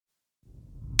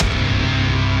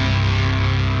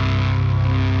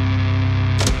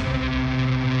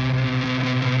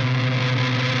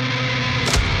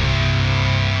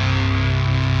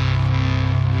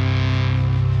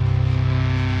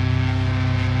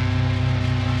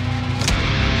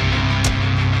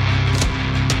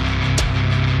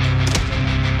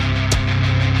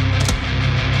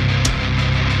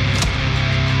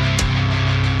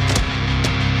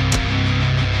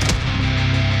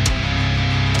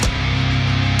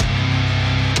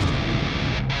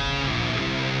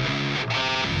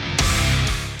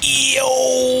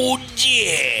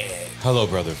Hello,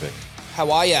 Brother Vic.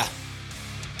 How are ya?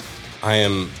 I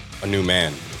am a new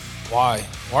man. Why?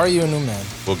 Why are you a new man?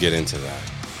 We'll get into that.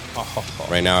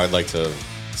 Right now, I'd like to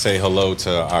say hello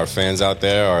to our fans out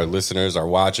there, our listeners, our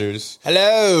watchers.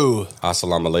 Hello.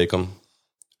 Assalamu alaikum.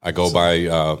 I go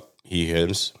by he,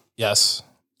 hims. Yes.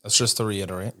 That's just to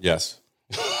reiterate. Yes.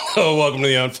 Welcome to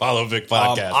the Unfollow Vic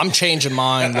podcast. I'm changing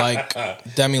mine like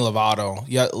Demi Lovato.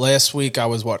 Yeah, last week I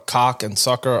was cock and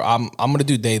sucker. I'm gonna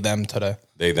do they them today.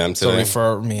 They them So today.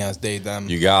 refer me as they them.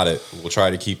 You got it. We'll try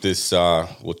to keep this.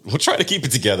 We'll try to keep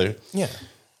it together. Yeah.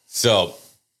 So,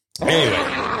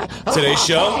 anyway, today's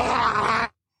show.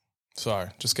 Sorry,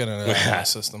 just getting it out of my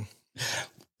system.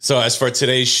 So as for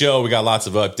today's show, we got lots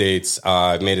of updates.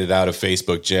 I made it out of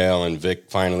Facebook jail, and Vic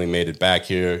finally made it back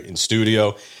here in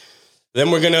studio. Then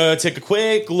we're going to take a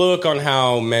quick look on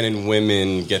how men and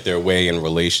women get their way in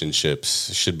relationships.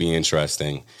 It should be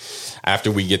interesting.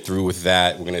 After we get through with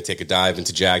that, we're going to take a dive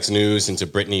into Jack's news, into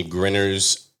Brittany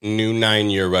Griner's new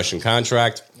 9-year Russian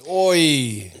contract.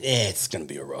 Oi. It's going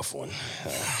to be a rough one.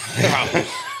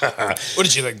 What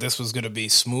did you think? This was going to be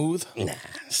smooth? Nah.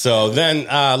 So then,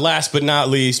 last but not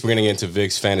least, we're going to get into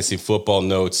Vic's fantasy football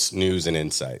notes, news, and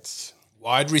insights.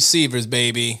 Wide receivers,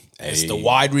 baby. It's Hey. the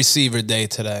wide receiver day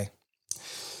today.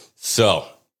 So,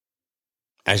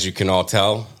 as you can all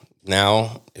tell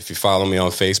now, if you follow me on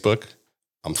Facebook,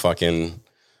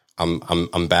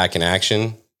 I'm back in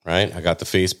action, right? I got the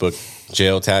Facebook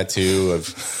jail tattoo.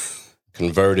 I've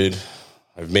converted.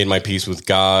 I've made my peace with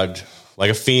God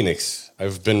like a phoenix.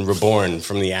 I've been reborn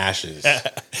from the ashes.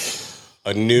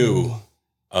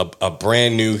 A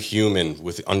brand new human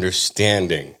with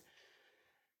understanding.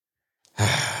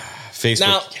 Facebook.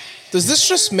 Now, does this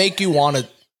just make you want to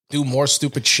do more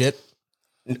stupid shit?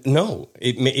 No,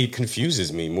 it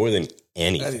confuses me more than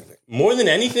anything. More than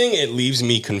anything, it leaves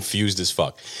me confused as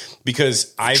fuck.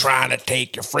 Because I'm trying to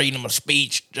take your freedom of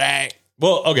speech, Jack.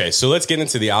 Well, okay, so let's get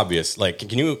into the obvious. Like,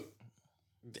 can you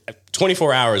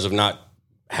 24 hours of not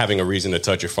having a reason to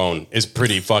touch your phone is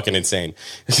pretty fucking insane.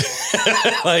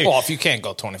 Like, Well, if you can't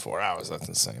go 24 hours, that's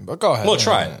insane. But go ahead. well,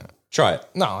 try it. Try it.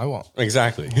 No, I won't.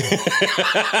 Exactly.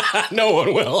 No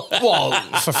one will. Well,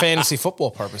 for fantasy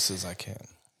football purposes, I can.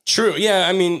 True. Yeah,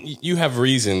 I mean, you have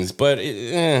reasons, but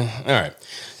all right.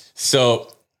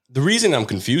 So the reason I'm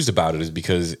confused about it is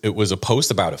because it was a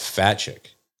post about a fat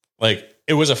chick. Like,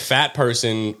 it was a fat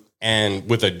person and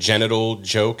with a genital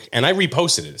joke, and I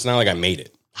reposted it. It's not like I made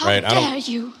it. How Right? dare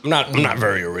you? I'm not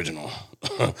very original.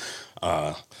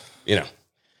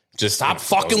 Just Stop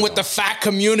fucking with the fat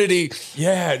community.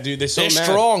 Yeah, dude, they're so They're mad.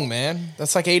 strong, man.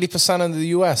 That's like 80% of the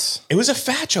U.S. It was a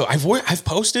fat joke. I've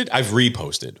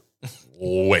reposted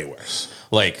way worse.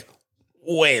 Like,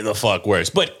 way the fuck worse.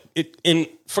 But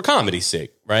for comedy's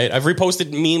sake, right? I've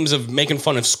reposted memes of making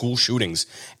fun of school shootings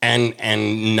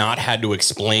and not had to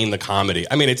explain the comedy.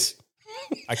 I mean, it's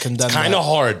I condemn kind that. of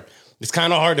hard. It's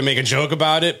kind of hard to make a joke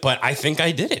about it, but I think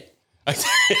I did it. I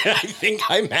think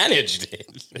I managed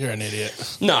it. You're an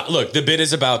idiot. No, look, the bit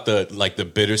is about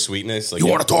the bittersweetness. Like, You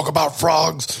want to talk about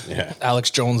frogs? Yeah. Alex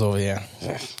Jones over here.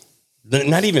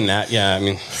 Not even that. Yeah, I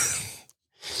mean,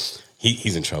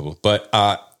 he's in trouble. But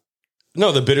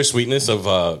no, the bittersweetness of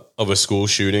a school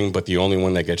shooting, but the only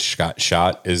one that gets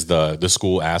shot is the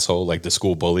school asshole, like the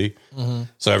school bully. Mm-hmm.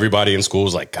 So everybody in school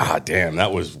is like, God damn,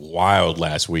 that was wild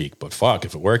last week. But fuck,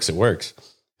 if it works, it works.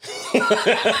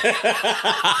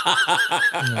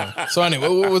 So anyway,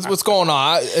 what's going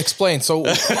on? Explain. So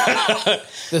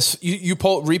this you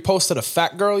reposted a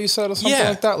fat girl, you said, or something Yeah.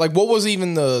 like that. Like, what was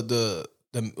even the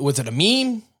was it a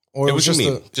meme or It was just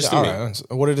a meme. Just a all meme. right.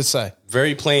 What did it say?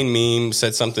 Very plain meme,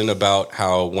 said something about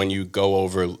how when you go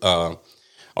over,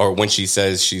 or when she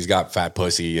says she's got fat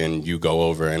pussy and you go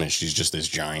over and she's just this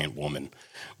giant woman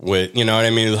with, you know what I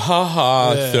mean? Ha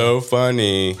ha, Yeah. so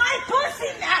funny. My pussy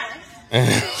now.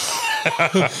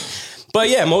 But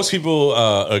yeah, most people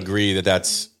agree that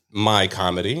that's my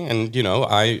comedy. And, you know,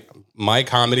 my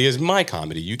comedy is my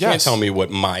comedy. You can't Yes. tell me what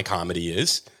my comedy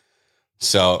is.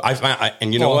 So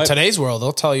and you know Well, in what? today's world,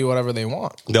 they'll tell you whatever they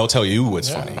want. They'll tell you what's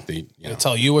funny. You know. They'll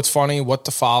tell you what's funny, what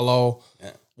to follow,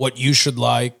 what you should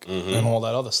like, and all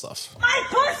that other stuff. My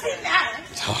pussy now.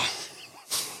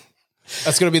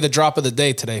 That's going to be the drop of the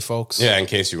day today, folks. Yeah, in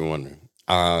case you were wondering.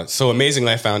 So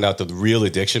amazingly, I found out that the real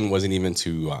addiction wasn't even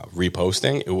to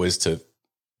reposting. It was to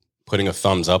putting a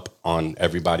thumbs up on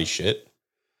everybody's shit.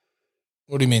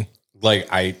 What do you mean? Like,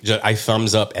 I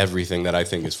thumbs up everything that I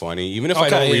think is funny. Even if I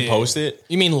don't Okay, yeah, repost it.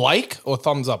 You mean like or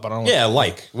thumbs up? I don't know. Yeah,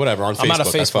 like, whatever, on Facebook. I'm not a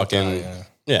I Facebook fucking, guy,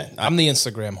 yeah. I'm the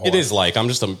Instagram whore. It is like. I'm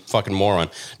just a fucking moron.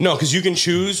 No, because you can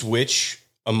choose which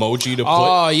emoji to put.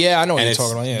 Oh, yeah, I know what And you're it's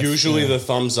talking about. Yeah. usually the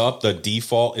thumbs up. The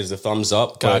default is the thumbs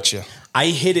up. but Gotcha. I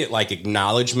hit it like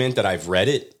acknowledgement that I've read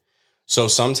it. So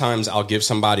sometimes I'll give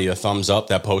somebody a thumbs up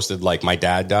that posted like my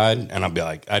dad died, and I'll be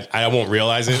like, I won't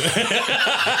realize it.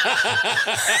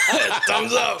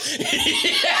 Thumbs up.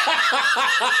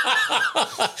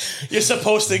 You're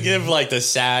supposed to give like the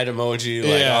sad emoji,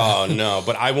 like oh no,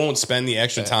 but I won't spend the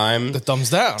extra time. The thumbs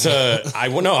down. I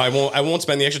won't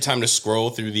spend the extra time to scroll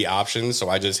through the options. So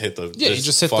I just hit the you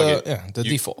just hit the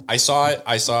default. I saw it.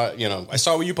 I saw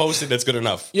what you posted. That's good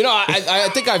enough. You know, I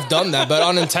think I've done that, but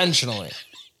unintentionally.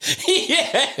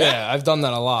 Yeah, I've done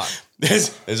that a lot.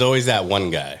 There's always that one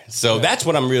guy. So that's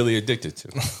what I'm really addicted to.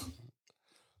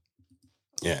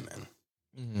 Yeah, man.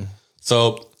 Mm-hmm.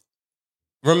 So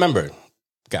remember,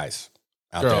 guys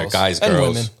out there, Girls. And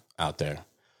girls women. out there,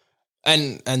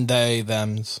 And they,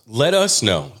 thems. let us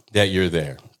know that you're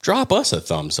there. Drop us a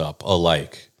thumbs up, a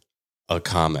like, a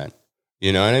comment.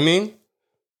 You know what I mean?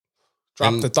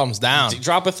 Drop And the thumbs down.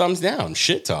 Drop a thumbs down.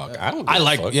 Shit talk. I don't. I give a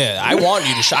like, fuck. I want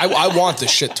you to. I want the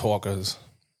shit talkers.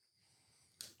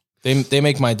 They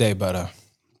make my day better.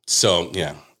 So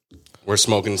yeah, we're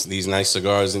smoking these nice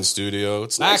cigars in studio.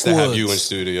 It's nice to have Backwoods. you in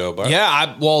studio, but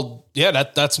Yeah,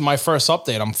 that's my first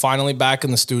update. I'm finally back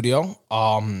in the studio.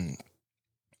 I'm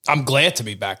glad to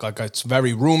be back. Like, it's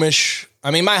very roomish.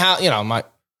 I mean, my house,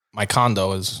 my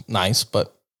condo is nice,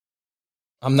 but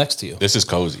I'm next to you. this is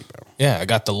cozy, bro. Yeah, I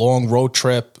got the long road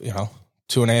trip.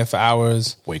 2.5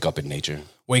 hours. Wake up in nature.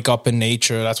 Wake up in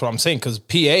nature. That's what I'm saying. Because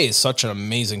PA is such an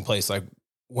amazing place. Like,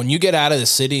 when you get out of the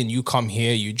city and you come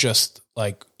here, you just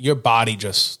like your body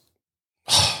just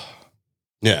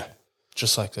Yeah.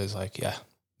 is like, yeah,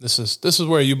 this is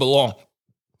where you belong.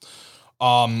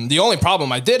 The only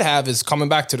problem I did have is coming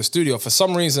back to the studio. For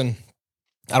some reason,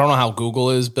 I don't know how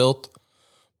Google is built,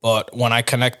 but when I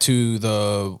connect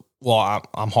to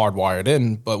I'm hardwired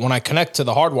in, but when I connect to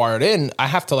the hardwired in, I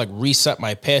have to like reset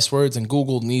my passwords, and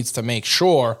Google needs to make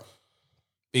sure,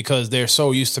 because they're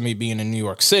so used to me being in New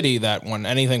York City that when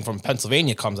anything from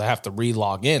Pennsylvania comes, I have to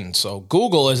re-log in. So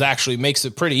Google makes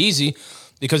it pretty easy,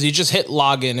 because you just hit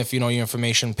login if you know your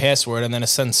information, password, and then it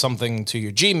sends something to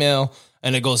your Gmail,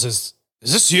 and it goes, is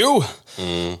this you?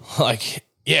 Like,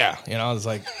 yeah, it's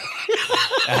like,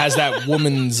 it has that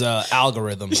woman's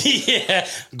algorithm. Yeah.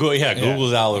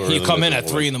 Google's algorithm. You come in at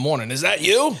 3 a.m. Is that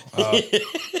you?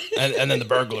 And then the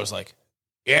burglar's like,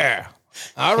 yeah,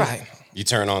 all right. You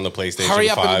turn on the PlayStation 5. Hurry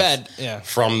up in bed. Yeah.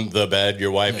 From the bed,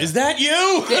 your wife, is that you?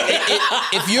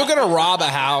 If you're going to rob a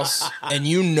house and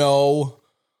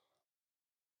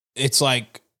it's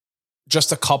like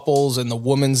just a couples and the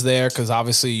woman's there because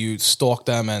obviously you stalked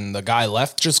them and the guy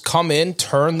left, just come in,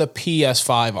 turn the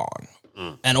PS5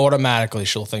 on, and automatically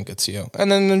she'll think it's you. And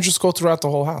then just go throughout the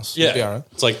whole house. You'll be all right.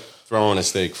 It's like throwing a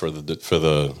steak for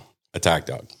the attack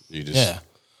dog. You just Yeah.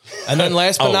 And then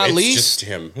last but not it's least, just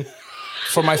him.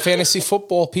 for my fantasy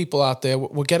football people out there,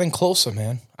 we're getting closer,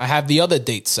 man. I have the other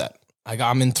date set.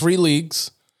 I'm in 3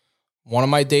 leagues. One of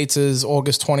my dates is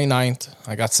August 29th.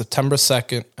 I got September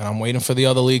 2nd, and I'm waiting for the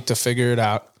other league to figure it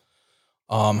out,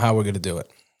 how we're going to do it.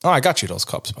 Oh, I got you those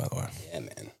cups, by the way. Yeah,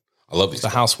 man. I love these. The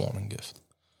housewarming gift.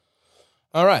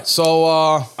 All right, so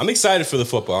I'm excited for the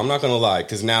football. I'm not going to lie,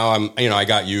 because now I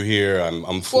got you here.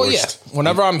 I'm forced. well, yeah.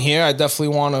 Whenever I'm here, I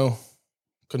definitely want to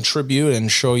contribute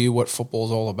and show you what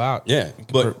football's all about. Yeah,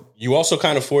 but you also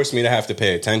kind of forced me to have to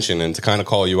pay attention and to kind of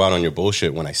call you out on your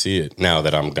bullshit when I see it. Now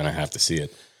that I'm going to have to see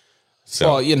it. So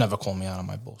Well, you never call me out on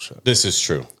my bullshit. this is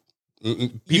true. People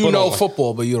You know don't-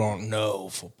 football, but you don't know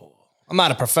football. I'm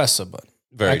not a professor, but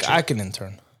Very true. I can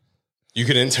intern. You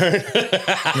could intern. All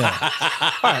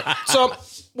right, so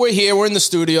we're here. We're in the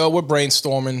studio. We're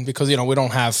brainstorming because, we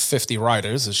don't have 50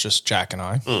 writers. It's just Jack and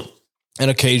I. And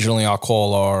occasionally I'll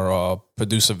call our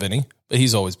producer, Vinny, but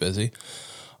he's always busy.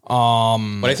 But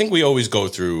I think we always go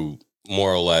through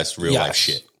more or less real life Yes.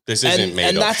 shit. This isn't made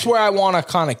and up that's shit. where I want to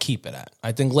kind of keep it at.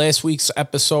 I think last week's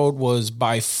episode was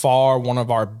by far one of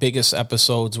our biggest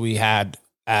episodes we had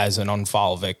as an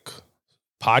Unfollow Vic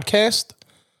podcast,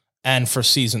 and for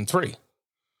season 3.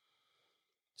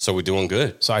 So we're doing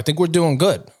good. So I think we're doing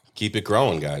good. Keep it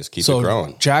growing, guys. Keep So it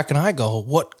growing. Jack and I go,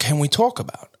 what can we talk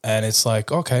about? And it's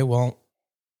like, okay, well,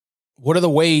 what are the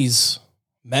ways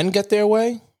men get their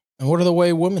way, and what are the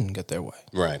way women get their way?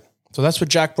 Right. So that's what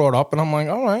Jack brought up, and I'm like,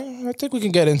 all right, I think we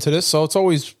can get into this. So it's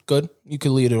always good. You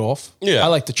can lead it off. Yeah. I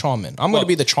like the charm in. I'm going to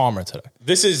be the charmer today.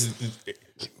 This is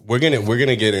we're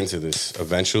gonna get into this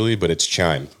eventually, but it's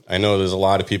chime. I know there's a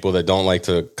lot of people that don't like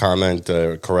to comment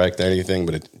or correct anything,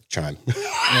 but it's chime.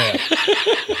 Yeah.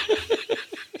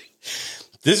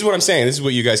 This is what I'm saying. This is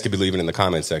what you guys could be leaving in the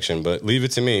comment section, but leave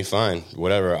it to me. Fine.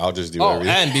 Whatever. I'll just do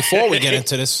everything. And before we get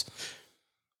into this,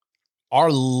 our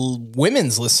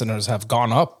women's listeners have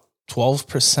gone up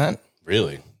 12%.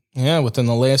 Really? Yeah, within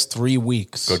the last 3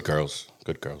 weeks. Good girls.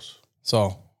 Good girls.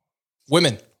 So,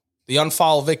 women, the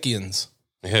unfollow Vickians.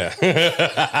 Yeah.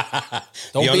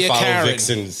 Don't the be a unfollow Karen.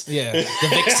 Vixens. Yeah, the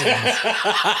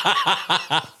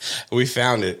Vixens. We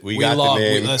found it. We We got love. the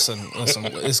name. Listen.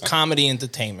 It's comedy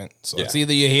entertainment. So Yeah. it's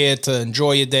either you're here to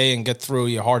enjoy your day and get through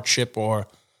your hardship, or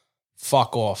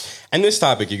fuck off. And this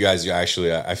topic, you guys, you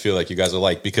actually, I feel like you guys will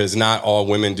like, because not all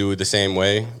women do it the same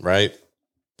way, right?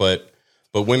 But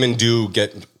women do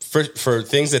get for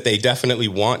things that they definitely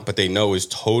want, but they know is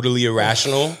totally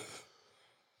irrational.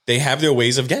 They have their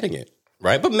ways of getting it,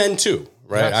 right? But men too,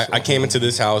 right? I came into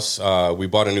this house. We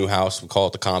bought a new house. We call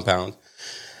it the compound,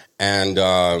 and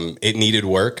it needed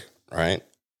work, right?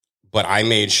 But I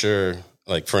made sure,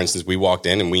 like for instance, we walked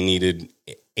in and we needed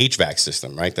HVAC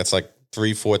system, right? That's like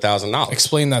 $3,000-$4,000.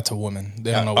 Explain that to women.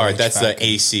 They don't know. All right, what that's HVAC the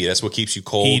AC. That's what keeps you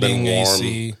cold heating, and warm.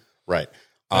 AC, Right.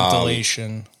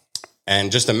 ventilation.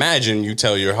 And just imagine you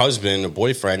tell your husband or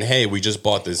boyfriend, hey, we just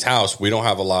bought this house. We don't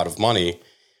have a lot of money.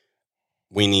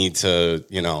 We need to,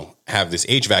 have this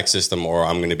HVAC system, or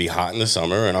I'm going to be hot in the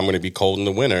summer and I'm going to be cold in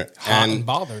the winter. Hot and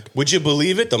bothered. Would you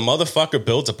believe it? The motherfucker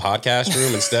built a podcast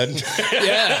room instead.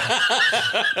 Yeah,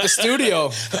 the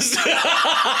studio.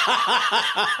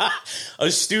 A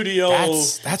studio.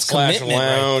 That's slash commitment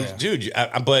right lounge. there. Dude,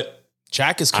 but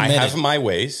Jack is I committed. have my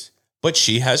ways, but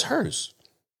she has hers.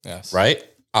 Yes. Right?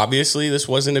 Obviously, this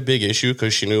wasn't a big issue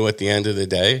because she knew at the end of the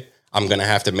day, I'm going to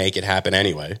have to make it happen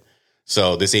anyway.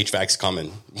 So this HVAC's coming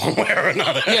one way or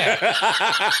another. Yeah,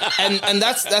 and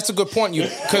that's a good point.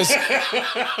 Because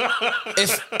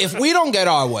if we don't get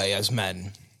our way as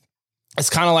men, it's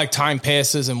kind of like time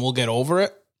passes and we'll get over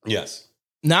it. Yes.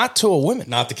 Not to a woman.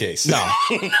 Not the case. No.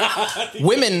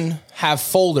 Women have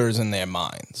folders in their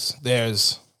minds.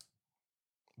 There's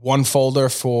one folder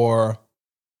for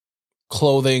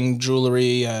clothing,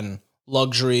 jewelry, and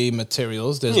luxury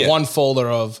materials. There's one folder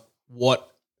of what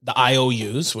the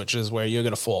IOUs, which is where you're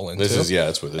going to fall into. That's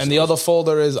where this is. And the other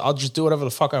folder is I'll just do whatever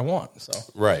the fuck I want. So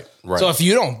Right. So if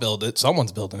you don't build it,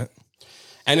 someone's building it.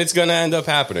 And it's going to end up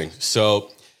happening.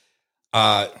 So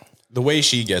the way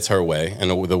she gets her way, and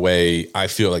the way I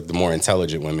feel like the more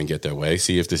intelligent women get their way,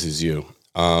 see if this is you.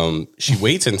 She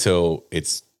waits until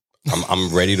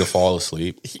I'm ready to fall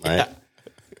asleep, right? Yeah.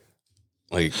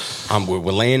 Like we're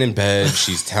laying in bed.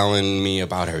 She's telling me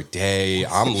about her day.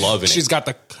 I'm loving it. She's got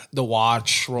the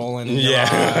watch rolling.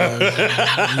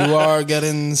 Yeah. You are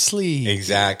getting sleep.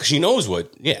 Exactly. She knows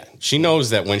she knows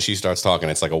that when she starts talking,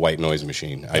 it's like a white noise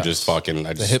machine. I just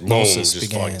hypnosis just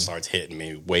began. fucking starts hitting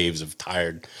me. Waves of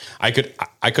tired. I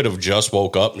could have just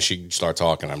woke up and she'd start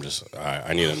talking. I'm just,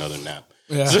 I need another nap.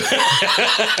 Yeah.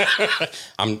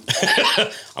 I'm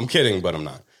kidding, but I'm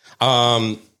not.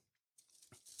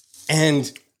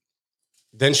 And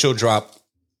then she'll drop,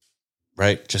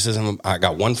 right? Just as I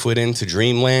got one foot into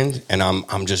dreamland and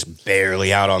I'm just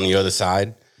barely out on the other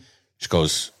side. She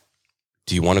goes,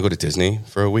 do you want to go to Disney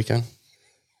for a weekend?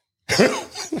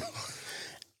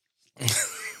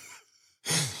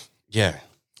 Yeah.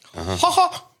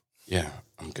 Yeah,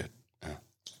 I'm good.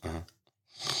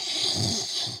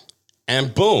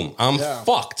 And boom, I'm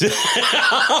fucked.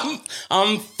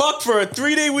 I'm fucked for a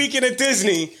 3-day weekend at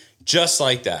Disney, just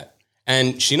like that.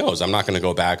 And she knows I'm not going to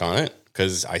go back on it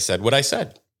because I said what I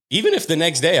said. Even if the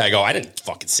next day I go, I didn't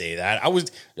fucking say that. I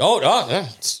was,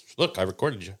 look, I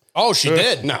recorded you. Oh, she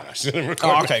did? No, she didn't record.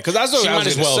 Oh, okay, because that's what She I might was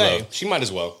as going to well, say. though. She might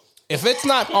as well. If it's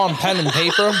not on pen and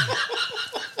paper,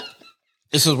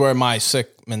 this is where my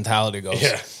sick mentality goes.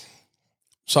 Yeah.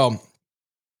 So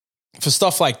for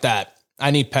stuff like that,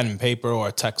 I need pen and paper or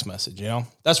a text message,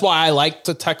 That's why I like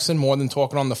to texting more than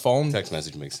talking on the phone. Text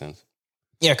message makes sense.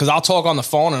 Yeah, because I'll talk on the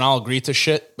phone and I'll agree to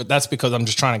shit, but that's because I'm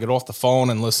just trying to get off the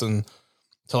phone and listen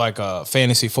to like a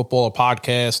fantasy football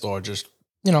podcast or just,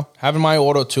 having my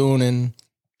auto tune in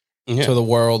to the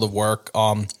world of work.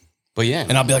 But yeah.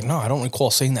 And I'll be like, no, I don't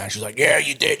recall saying that. She's like, yeah,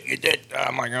 you did.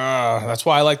 I'm like, that's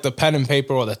why I like the pen and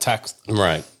paper or the text.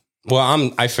 Right.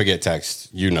 Well, I forget text.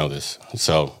 You know this.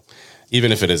 So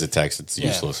even if it is a text, it's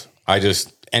useless. I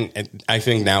just, and I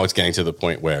think now it's getting to the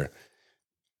point where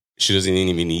she doesn't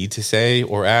even need to say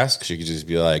or ask. She could just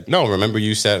be like, no, remember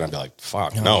you said, and I'd be like,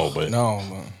 fuck, no, but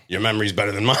your memory's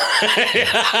better than mine.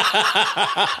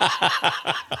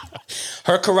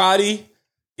 Her karate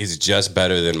is just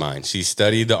better than mine. She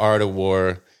studied the art of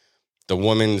war. The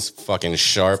woman's fucking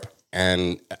sharp.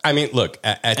 And I mean, look,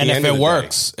 at the end of the day. And if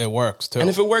it works too. And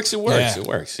if it works, it works. Yeah. It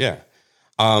works, yeah.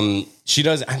 She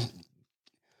does.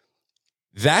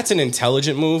 That's an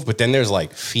intelligent move, but then there's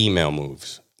like female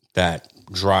moves that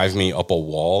drive me up a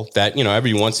wall. That, you know,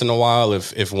 every once in a while,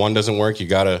 if one doesn't work, you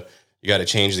gotta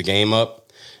change the game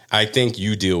up. I think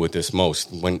you deal with this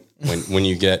most when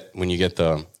you get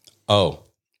the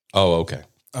okay.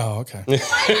 Oh, okay.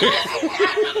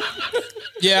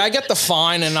 Yeah, I get the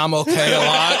fine and I'm okay a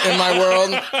lot in my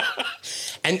world.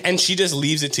 And she just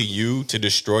leaves it to you to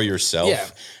destroy yourself. Yeah.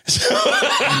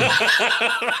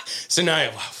 So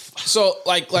now, So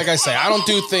like I say, I don't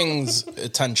do things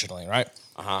intentionally, right?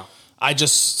 I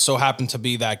just so happen to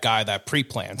be that guy that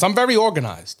pre-plans. I'm very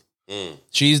organized.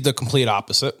 She's the complete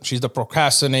opposite. She's the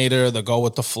procrastinator, the go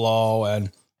with the flow,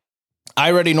 and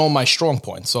I already know my strong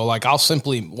points. So like I'll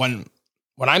simply when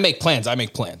I make plans, I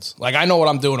make plans. Like I know what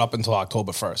I'm doing up until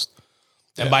October 1st.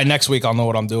 And by next week, I'll know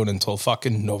what I'm doing until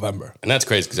fucking November. And that's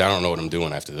crazy because I don't know what I'm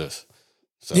doing after this.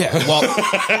 So. Yeah, well,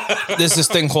 there's this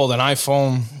thing called an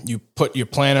iPhone. You put your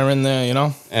planner in there, you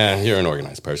know? You're an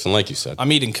organized person, like you said.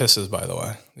 I'm eating Kisses, by the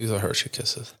way. These are Hershey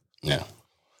Kisses. Yeah.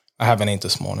 I haven't ate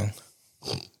this morning.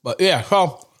 But yeah,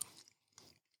 well,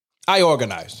 I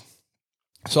organize.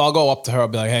 So I'll go up to her, I'll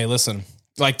be like, hey, listen,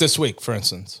 like this week, for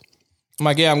instance. I'm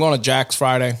like, yeah, I'm going to Jack's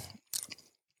Friday.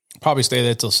 Probably stay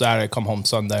there till Saturday, come home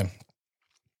Sunday.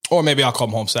 Or maybe I'll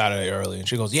come home Saturday early. And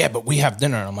she goes, yeah, but we have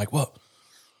dinner. And I'm like, what?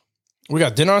 We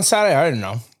got dinner on Saturday? I didn't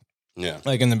know. Yeah.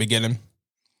 Like in the beginning.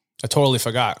 I totally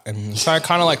forgot. And so I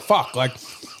kind of like, fuck. Like,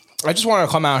 I just wanted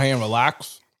to come out here and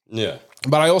relax. Yeah.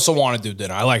 But I also want to do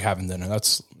dinner. I like having dinner.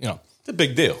 That's, you know. It's a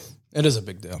big deal. It is a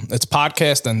big deal. It's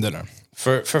podcast and dinner.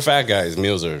 For fat guys,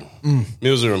 meals are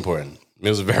important.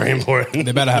 Meals are very important.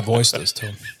 They better have oysters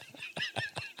too.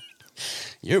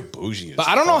 You're bougie. But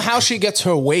I don't know how she gets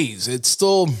her ways. I'm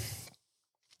still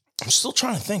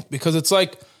trying to think because it's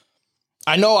like,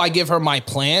 I know I give her my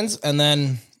plans and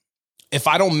then if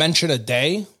I don't mention a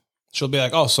day, she'll be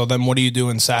like, oh, so then what are you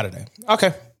doing Saturday?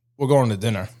 Okay, we're going to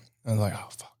dinner. And I'm like, oh,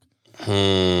 fuck.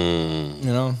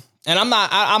 You know? And I'm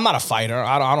not a fighter.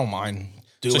 I don't mind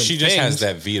doing So she just things. has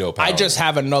that veto power. I just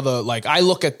have another, like, I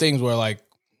look at things where like,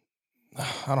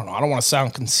 I don't know. I don't want to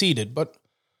sound conceited, but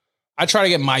I try to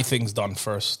get my things done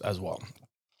first as well.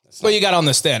 But you got to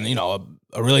understand, you know,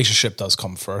 a relationship does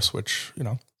come first, which, you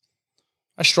know,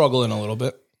 I struggle in a little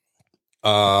bit.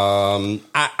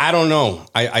 I don't know.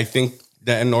 I think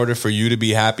that in order for you to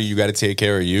be happy, you got to take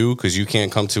care of you because you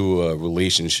can't come to a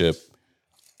relationship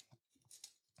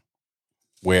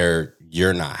where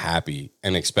you're not happy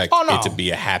and expect it to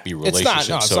be a happy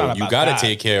relationship. So you got to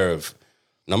take care of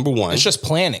number one. It's just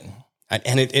planning.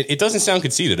 And it doesn't sound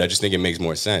conceited. I just think it makes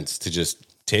more sense to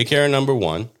just take care of number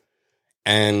one.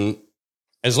 And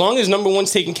as long as number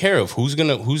one's taken care of, who's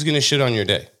gonna shit on your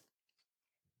day?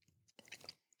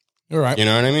 You're right. You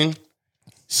know what I mean?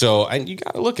 So you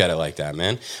got to look at it like that,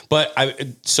 man. But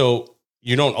so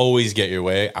you don't always get your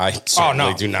way. I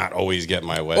certainly do not always get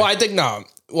my way. Well, I think no.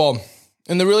 Well,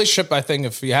 in the relationship, I think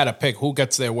if you had to pick who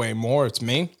gets their way more, it's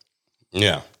me.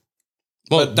 Yeah.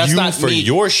 Well, but that's you not for me.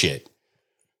 your shit.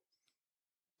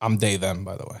 I'm they them,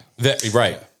 by the way.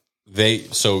 Right.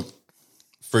 So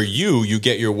for you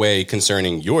get your way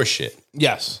concerning your shit.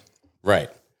 Yes. Right.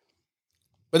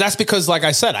 But that's because, like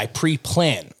I said, I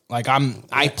pre-plan. Like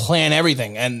I plan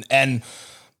everything. And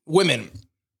women,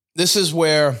 this is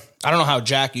where, I don't know how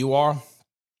Jack you are,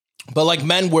 but like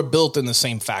men were built in the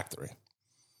same factory.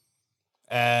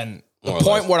 And the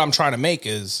point what I'm trying to make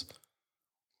is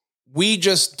we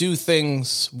just do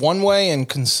things one way and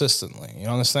consistently. You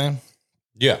understand?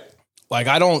 Yeah. Like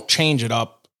I don't change it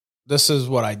up. This is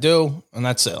what I do, and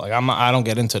that's it. Like I don't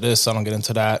get into this, I don't get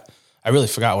into that. I really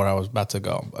forgot where I was about to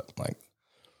go, but like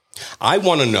I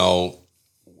want to know,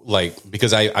 like,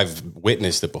 because I've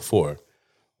witnessed it before.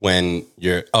 When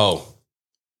you're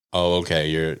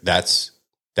okay, that's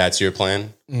your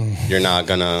plan. You're not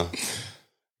gonna.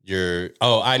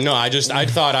 I know. I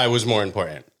thought I was more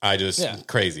important.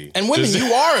 Crazy. And women,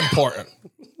 you are important.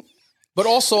 But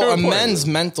also You're a important. men's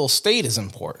mental state is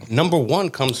important. Number one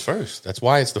comes first. That's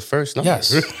why it's the first number.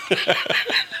 Yes.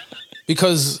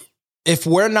 Because if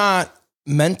we're not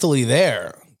mentally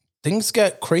there, things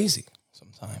get crazy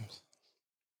sometimes.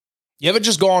 You ever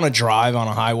just go on a drive on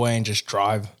a highway and just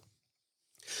drive?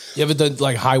 You ever did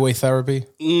like highway therapy?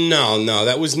 No,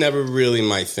 that was never really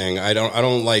my thing. I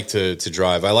don't like to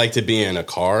drive. I like to be in a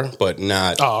car, but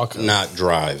not not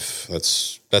drive.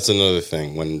 That's another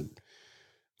thing. When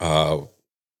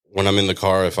I'm in the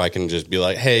car, if I can just be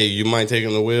like, "Hey, you mind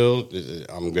taking the wheel?"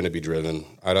 I'm gonna be driven.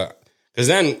 Because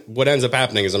then what ends up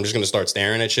happening is I'm just gonna start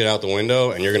staring at shit out the window,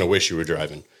 and you're gonna wish you were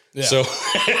driving. Yeah. So,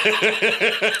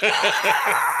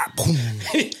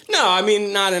 no, I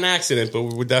mean, not an accident, but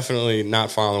we're definitely not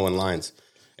following lines.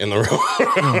 in the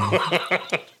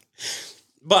room.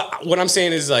 But what I'm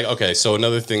saying is like, okay, so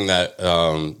another thing that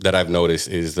that I've noticed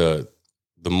is the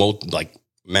like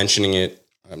mentioning it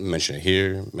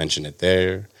here, mention it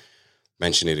there,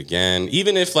 mention it again.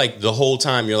 Even if like the whole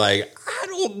time you're like, I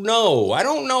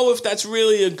don't know if that's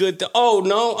really a good thing. Oh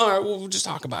no, all right, we'll just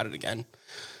talk about it again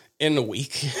in a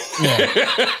week.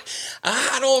 Yeah.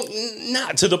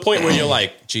 Not to the point where you're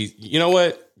like, geez, you know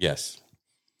what? Yes.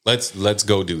 Let's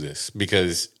go do this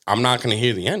because I'm not going to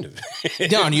hear the end of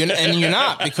it. No, and you're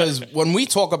not, because when we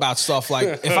talk about stuff, like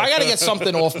if I got to get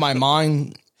something off my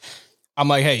mind, I'm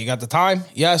like, hey, you got the time?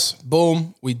 Yes.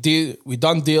 Boom. We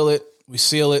done deal it. We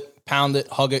seal it, pound it,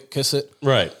 hug it, kiss it.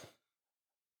 Right.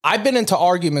 I've been into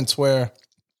arguments where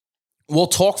we'll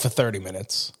talk for 30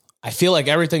 minutes. I feel like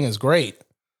everything is great.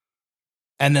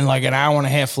 And then like an hour and a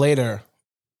half later,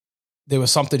 there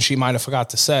was something she might have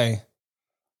forgot to say.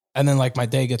 And then like my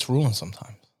day gets ruined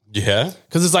sometimes. Yeah.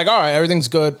 Because it's like, all right, everything's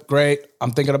good, great.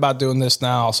 I'm thinking about doing this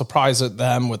now. I'll surprise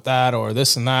them with that or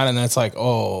this and that. And then it's like,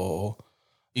 oh,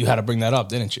 you had to bring that up,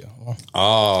 didn't you? Well,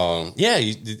 Oh, yeah.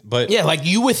 But yeah, like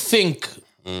you would think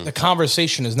the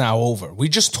conversation is now over. We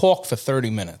just talked for 30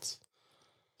 minutes.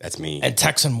 that's me. And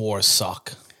texting wars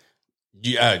suck.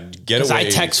 Yeah, get Because away. I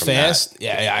text from fast.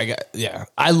 that. Yeah.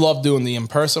 I love doing the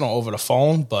in-person or over the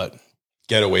phone, but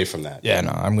Get away from that. yeah,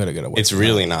 no, I'm going to get away. It's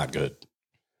really not good.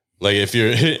 Like if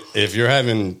you're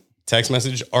having text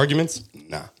message arguments,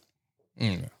 nah.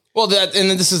 Well,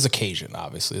 and this is occasion,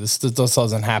 obviously. This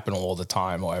doesn't happen all the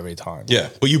time or every time. Yeah,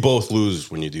 but you both lose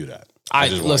when you do that. I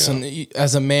just want you to listen,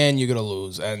 as a man, you're gonna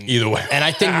lose, and Either way. And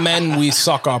I think men, we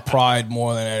suck our pride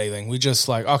more than anything. We just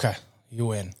like, okay, you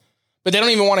win, but they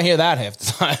don't even want to hear that half the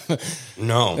time.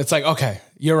 No. It's like, okay,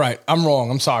 you're right, I'm wrong,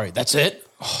 I'm sorry. That's it.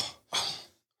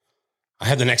 I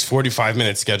had the next 45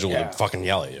 minutes scheduled Yeah. to fucking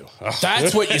yell at you. Ugh.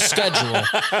 That's what you schedule.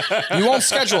 You won't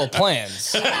schedule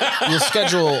plans. You'll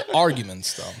schedule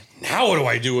arguments, though. Now what do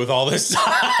I do with all this time?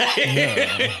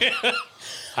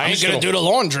 I'm just gonna do the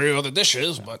laundry or the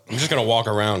dishes, but I'm just gonna walk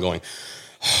around going,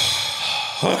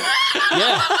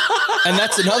 yeah. And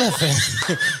that's another thing.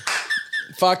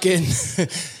 Fucking.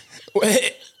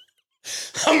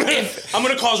 I'm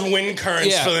gonna cause wind currents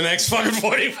Yeah. for the next fucking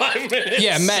 45 minutes.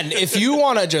 Yeah, men, if you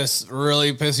want to just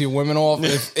really piss your women off,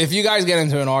 if you guys get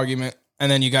into an argument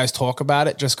and then you guys talk about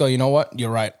it, just go, you know what? You're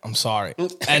right. I'm sorry.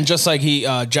 And just like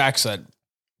Jack said,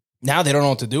 now they don't know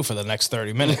what to do for the next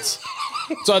 30 minutes.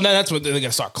 So then that's what they're going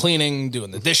to start cleaning,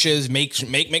 doing the dishes,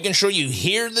 making sure you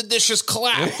hear the dishes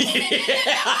clap.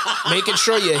 Making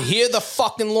sure you hear the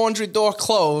fucking laundry door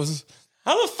close.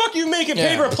 How the fuck you making Yeah.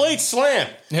 paper plates slam?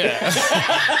 Yeah.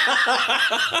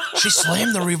 She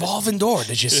slammed the revolving door.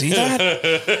 Did you see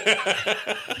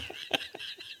that?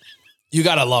 You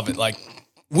gotta love it. Like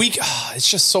it's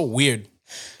just so weird.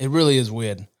 It really is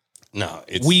weird. No,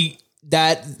 it's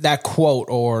That quote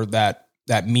or that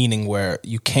meaning where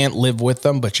you can't live with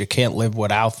them, but you can't live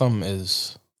without them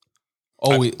is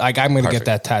always like I'm gonna Perfect. get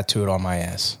that tattooed on my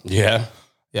ass. yeah.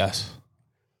 Yes.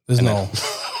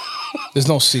 There's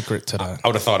no secret to that. I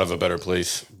would have thought of a better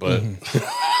place, but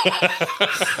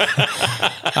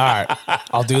All right.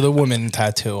 I'll do the woman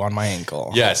tattoo on my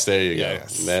ankle. yes, there you go.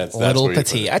 Yes. That's Little where you put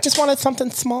petite. it. I just wanted something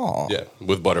small. Yeah,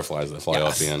 with butterflies that fly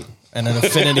off the end. And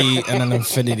an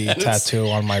infinity tattoo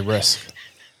on my wrist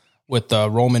with the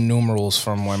Roman numerals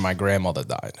from when my grandmother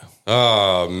died.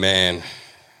 Oh man,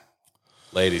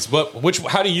 ladies, but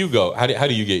how do you go? How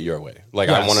do you get your way? Like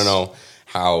I Yes. want to know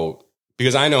how,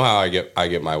 because I know how I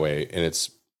get my way, and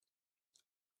it's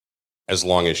as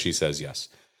long as she says yes.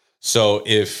 So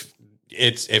if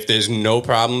there's no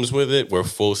problems with it, we're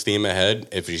full steam ahead.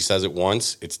 If she says it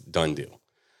once, it's done deal.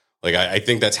 Like I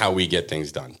think that's how we get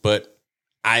things done. But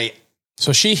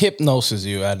So she hypnoses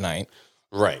you at night.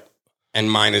 right. And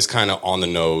mine is kind of on the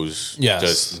nose. Yes.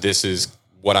 Just this is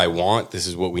what I want. This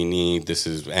is what we need. This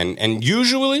is and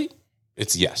usually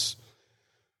it's yes.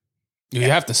 You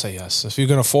have to say yes. If you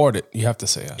can afford it, you have to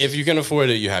say yes. If you can afford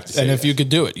it, you have to say And if yes. you could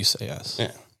do it, you say yes.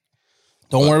 Yeah.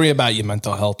 Don't worry about your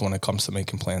mental health when it comes to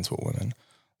making plans with women.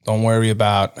 Don't worry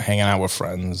about hanging out with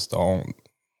friends. Don't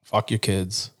fuck your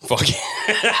kids. Fuck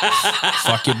yeah.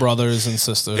 Fuck your brothers and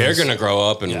sisters. They're going to grow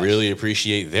up and really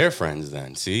appreciate their friends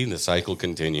then. See, the cycle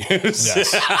continues.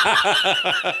 Yes.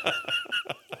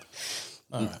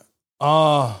 All right.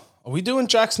 Are we doing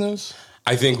Jack's news?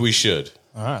 I think we should.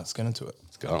 All right, let's get into it.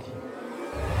 Let's go.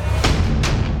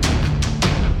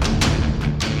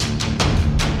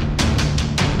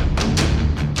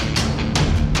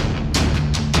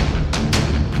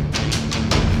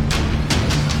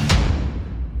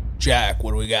 Jack,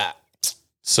 what do we got?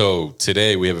 So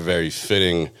today we have a very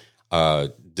fitting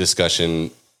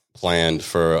discussion planned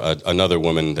for another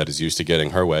woman that is used to getting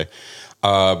her way.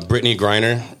 Brittany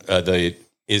Griner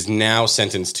is now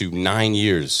sentenced to 9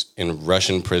 years in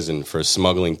Russian prison for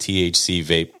smuggling THC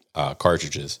vape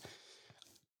cartridges.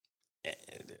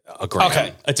 A gram.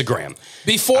 Okay. It's a gram.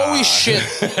 Before we shit,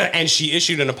 And she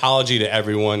issued an apology to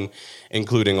everyone,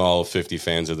 including all 50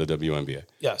 fans of the WNBA.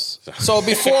 yes. So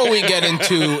before we get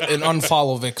into an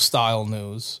unfollow Vic style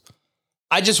news,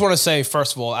 I just want to say,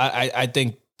 first of all, I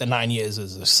think the 9 years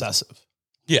is excessive.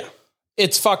 Yeah.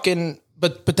 It's fucking,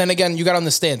 but then again, you got to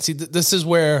understand. See, this is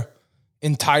where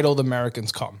entitled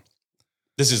Americans come.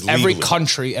 This is Every legally.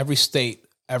 country, every state,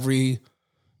 every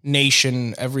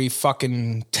nation, every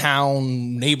fucking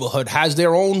town, neighborhood has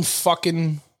their own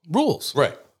fucking rules.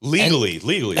 Right. Legally.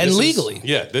 and This legally.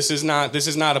 This is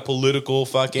not a political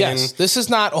fucking. Yes, this is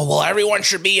not, oh, well, everyone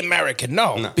should be American.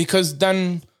 No, because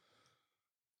then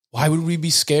why would we be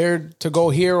scared to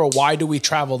go here, or why do we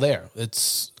travel there?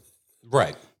 It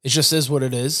Right. just is what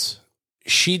it is.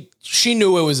 She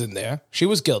knew it was in there. She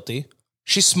was guilty.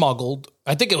 She smuggled.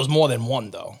 I think it was more than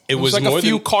one, though. It was like more a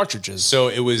few than- cartridges. So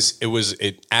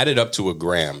it added up to a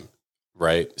gram,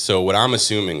 right? So what I'm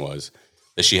assuming was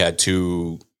that she had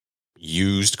 2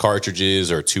 used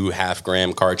cartridges or 2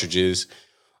 half-gram cartridges.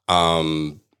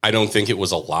 I don't think it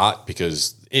was a lot,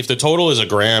 because if the total is a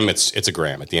gram, it's a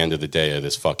gram at the end of the day of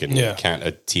this fucking can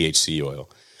of THC oil.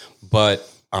 But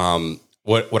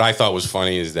what I thought was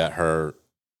funny is that her.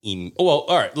 Well,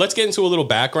 all right. Let's get into a little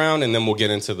background, and then we'll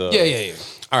get into the. Yeah.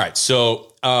 All right.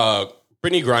 So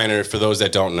Brittany Griner, for those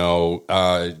that don't know,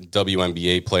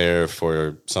 WNBA player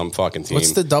for some fucking team.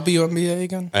 What's the WNBA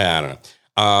again? I don't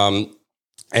know.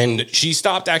 And she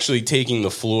stopped actually taking the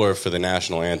floor for the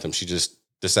national anthem. She just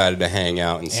decided to hang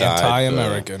out inside.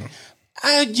 Anti-American.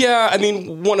 Yeah, I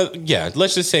mean,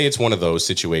 let's just say it's one of those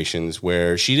situations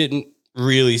where she didn't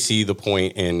really see the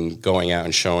point in going out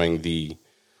and showing the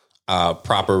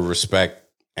proper respect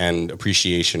and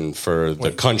appreciation for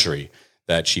the country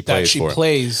that she plays That she for.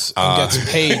 plays and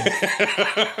gets paid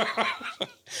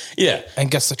Yeah, and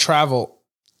gets to travel.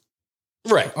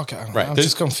 right. Okay, Right. I'm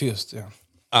just confused. Yeah.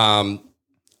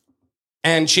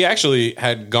 And she actually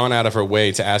had gone out of her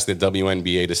way to ask the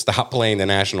WNBA to stop playing the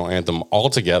national anthem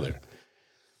altogether.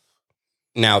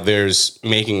 Now, there's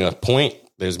making a point,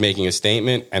 there's making a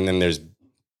statement, and then there's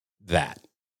that.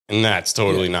 And that's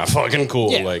totally not fucking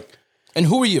cool. Yeah. Like, And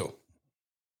who are you?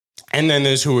 and then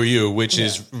there's Who Are You, which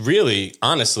is really,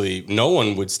 honestly, no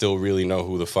one would still really know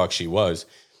who the fuck she was.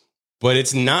 But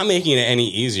it's not making it any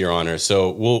easier on her.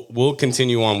 So we'll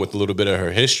continue on with a little bit of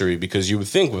her history, because you would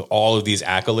think with all of these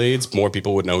accolades, more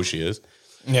people would know who she is.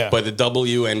 Yeah. But the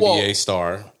WNBA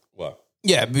star, what?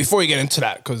 Yeah, before we get into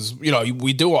that, because,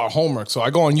 we do our homework. So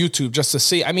I go on YouTube just to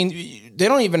see. I mean, they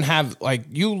don't even have, like,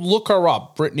 you look her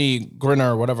up, Brittany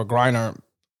Griner, whatever, Griner,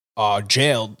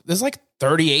 jailed. There's like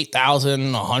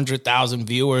 38,000, 100,000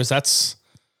 viewers. That's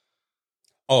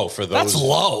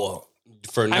low.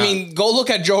 I mean, go look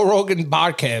at Joe Rogan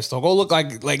podcast, or go look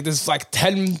like this, like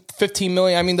 10, 15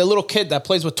 million. I mean, the little kid that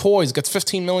plays with toys gets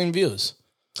 15 million views.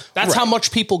 That's how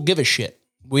much people give a shit.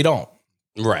 We don't.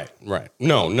 Right.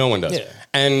 No one does. Yeah.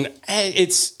 And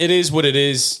it is what it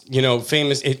is.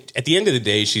 Famous. At the end of the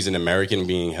day, she's an American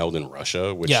being held in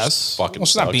Russia, which fucking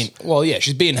she's sucks.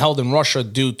 she's being held in Russia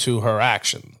due to her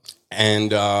action. And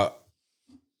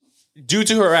due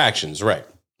to her actions, right.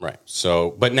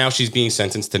 So, but now she's being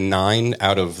sentenced to 9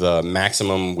 out of the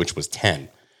maximum, which was 10.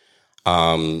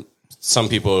 Some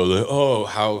people are like, oh,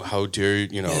 how dare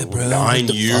you, 9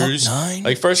 years? 9?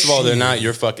 Like, first of all, they're not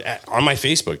your fucking, on my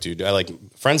Facebook, dude.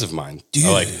 Friends of mine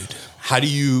are like, how do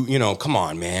you, come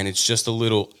on, man. It's just a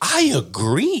little, I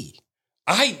agree.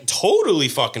 I totally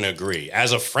fucking agree.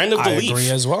 As a friend of belief. I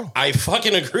agree as well. I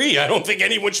fucking agree. I don't think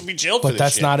anyone should be jailed for this shit. But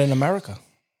that's not in America.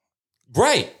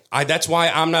 Right. That's why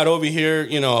I'm not over here,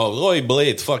 oi,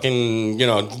 blade, fucking,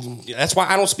 that's why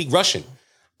I don't speak Russian.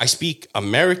 I speak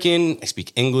American. I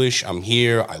speak English. I'm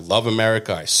here. I love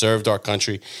America. I served our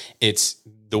country. It's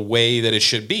the way that it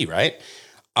should be, right?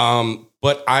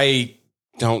 But I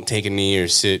don't take a knee or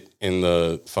sit in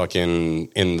the fucking,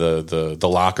 in the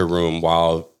locker room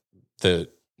while the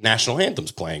national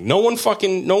anthem's playing. No one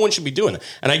should be doing it.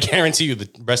 And I guarantee you the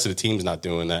rest of the team's not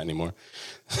doing that anymore.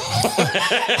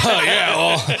 Oh, yeah,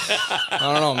 well, I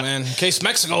don't know, man. In case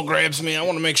Mexico grabs me, I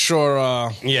want to make sure.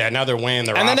 Yeah, now they're weighing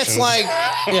their and options. then it's like,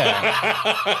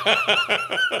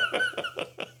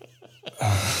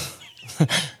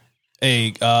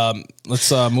 hey,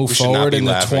 let's move forward in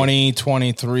the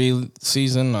 2023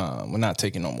 season. We're not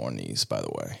taking no more knees, by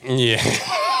the way. Yeah.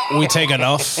 We take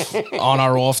enough on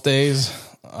our off days.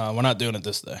 We're not doing it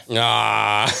this day.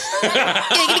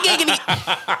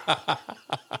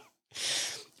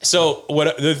 So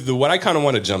what I kind of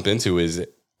want to jump into is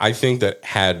I think that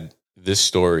had this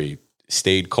story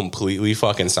stayed completely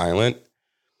fucking silent,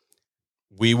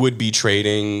 we would be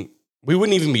trading. We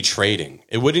wouldn't even be trading.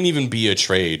 It wouldn't even be a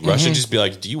trade. Russia would just be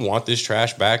like, do you want this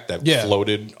trash back that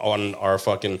floated on our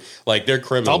fucking, like, they're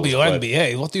criminals.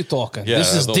 WNBA, what are you talking? Yeah,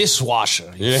 this is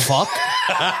dishwasher, you fuck.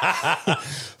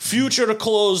 Future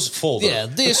clothes folder. Yeah,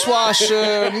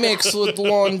 dishwasher mixed with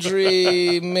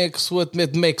laundry, mixed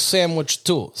sandwich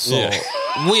too. So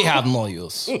we have no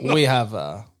use. We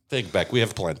have... Take it back. We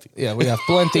have plenty. Yeah, we have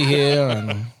plenty here,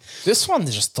 and this one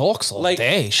just talks all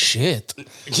day. Shit.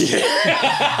 Yeah.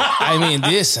 I mean,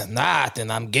 this and that,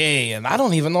 and I'm gay, and I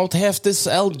don't even know half this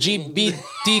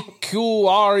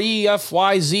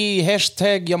LGBTQREFYZ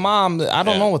hashtag your mom. I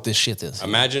don't know what this shit is.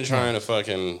 Imagine trying to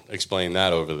fucking explain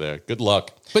that over there. Good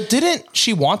luck. But didn't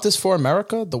she want this for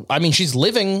America? I mean, she's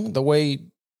living the way.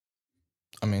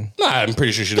 I mean, I'm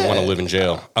pretty sure she didn't want to live in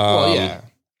jail. well, yeah.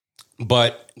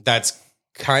 But that's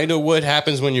kind of what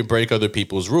happens when you break other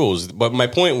people's rules. But my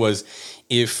point was,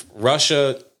 if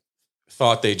Russia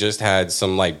thought they just had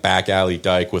some like back alley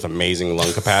dyke with amazing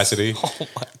lung capacity, Oh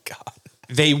my God.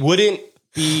 they wouldn't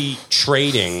be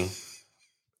trading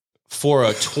for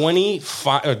a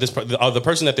 25. Or the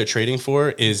person that they're trading for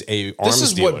is a arms This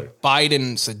is dealer. what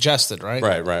Biden suggested, right?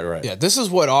 Right. Yeah, this is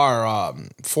what our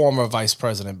former Vice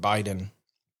President Biden.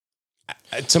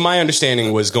 To my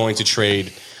understanding, was going to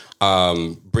trade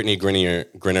Brittany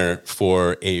Griner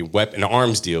for an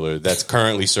arms dealer that's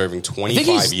currently serving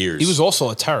 25 years. He was also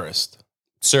a terrorist.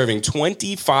 Serving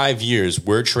 25 years.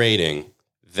 We're trading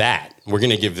that. We're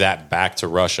going to give that back to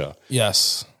Russia.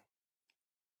 Yes.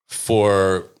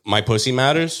 For My Pussy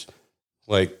Matters?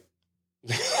 Like.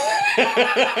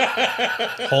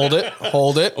 Hold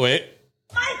it. Wait.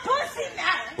 My pussy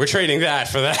matters. We're trading that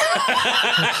for that.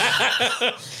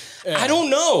 I don't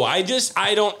know. I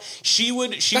don't. She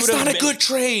would. That's not a good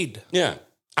trade. Yeah.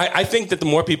 I think that the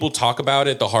more people talk about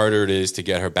it, the harder it is to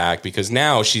get her back, because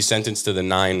now she's sentenced to the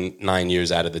 9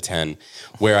 years out of the 10,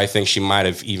 where I think she might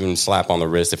have even slapped on the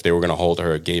wrist if they were going to hold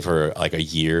her, gave her like a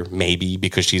year, maybe,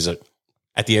 because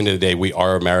at the end of the day, we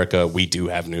are America. We do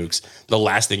have nukes. The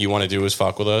last thing you want to do is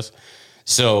fuck with us.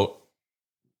 So.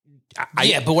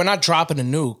 But we're not dropping a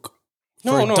nuke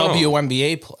for a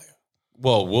WNBA player.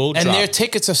 Well, we'll And drop. their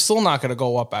tickets are still not going to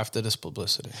go up after this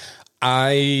publicity.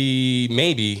 I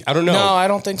don't know. No, I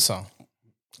don't think so.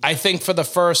 I think for the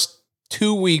first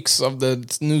 2 weeks of the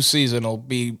new season, it'll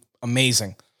be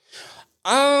amazing.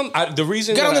 The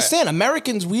reason You gotta understand,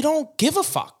 Americans, we don't give a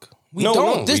fuck. We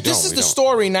don't. This is the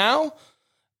story now.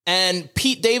 And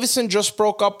Pete Davidson just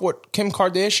broke up with Kim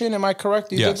Kardashian. Am I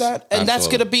correct? You Yes, did that, and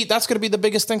absolutely. that's gonna be the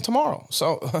biggest thing tomorrow.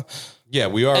 So, Yeah,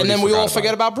 we are. and then we all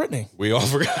forget about Britney. We all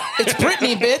forgot. It's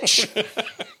Britney, bitch.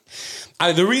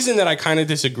 The reason that I kind of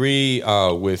disagree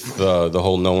with the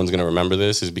whole "no one's going to remember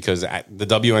this" is because the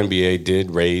WNBA did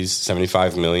raise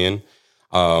 $75 million.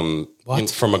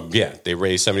 They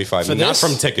raised $75 million, not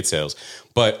from ticket sales,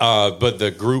 but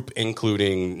the group,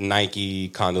 including Nike,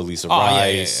 Condoleezza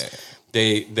Rice. Yeah.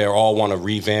 They all want to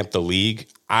revamp the league.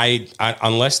 I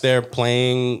unless they're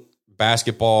playing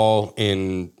basketball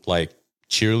in like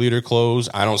cheerleader clothes,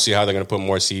 I don't see how they're going to put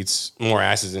more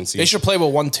asses in seats. They should play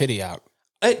with one titty out.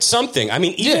 It's something. I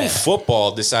mean, even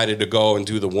football decided to go and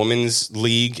do the women's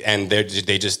league, and they're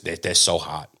so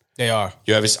hot. They are.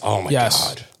 You ever? Oh my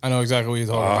god! I know exactly what you're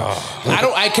talking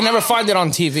about. I can never find it on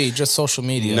TV, just social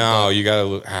media. No, you gotta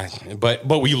look.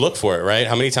 But we look for it, right?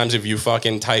 How many times have you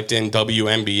fucking typed in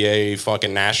WNBA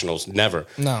fucking nationals? Never.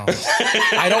 No,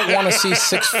 I don't want to see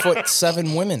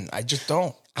 6'7" women. I just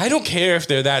don't. I don't care if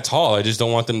they're that tall. I just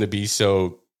don't want them to be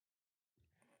so.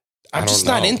 I'm just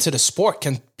not into the sport.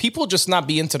 Can people just not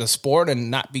be into the sport and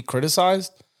not be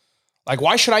criticized? Like,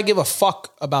 why should I give a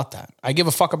fuck about that? I give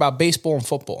a fuck about baseball and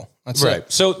football. That's Right.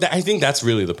 it. So I think that's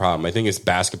really the problem. I think it's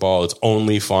basketball. It's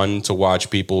only fun to watch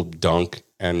people dunk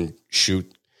and shoot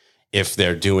if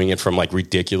they're doing it from like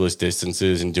ridiculous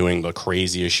distances and doing the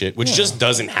craziest shit, which just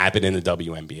doesn't happen in the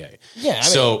WNBA. Yeah. I mean,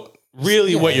 So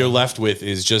really what you're left with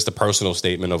is just a personal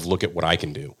statement of look at what I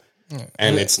can do.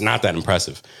 And it's not that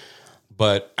impressive.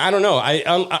 But I don't know.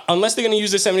 Unless they're going to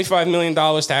use the $75 million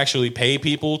to actually pay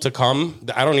people to come,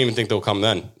 I don't even think they'll come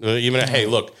then. Even hey,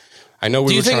 look, I know we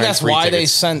do you were think trying that's free why they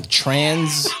tickets. sent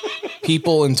trans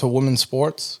people into women's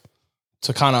sports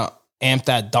to kind of amp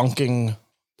that dunking,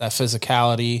 that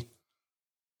physicality?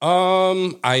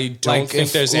 I don't think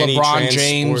if there's any LeBron trans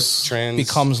James sport,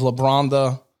 becomes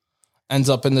LeBron, ends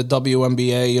up in the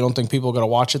WNBA. You don't think people are going to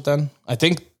watch it then? I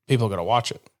think people are going to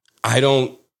watch it.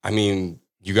 I mean,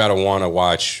 you got to want to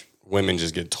watch women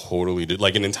just get totally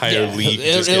like an entire league.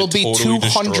 It'll be totally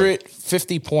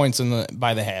 250 points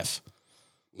by the half.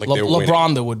 Like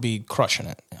LeBron though would be crushing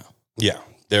it. Yeah. Yeah,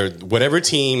 they're whatever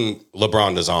team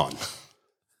LeBron is on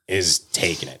is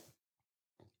taking it.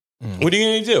 What are you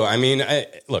going to do? I mean,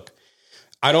 look,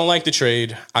 I don't like the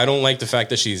trade. I don't like the fact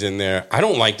that she's in there. I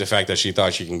don't like the fact that she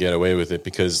thought she can get away with it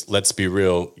because let's be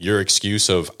real, your excuse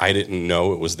of I didn't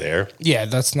know it was there. Yeah,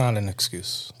 that's not an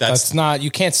excuse. That's not, you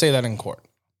can't say that in court.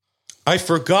 I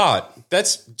forgot.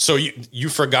 That's so you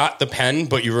forgot the pen,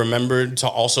 but you remembered to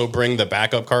also bring the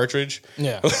backup cartridge.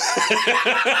 Yeah.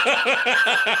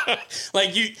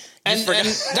 Like you and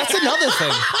that's another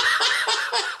thing.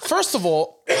 First of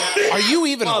all, are you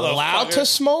even allowed to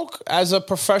smoke as a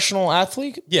professional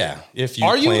athlete? Yeah, if you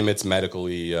claim it's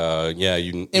medically,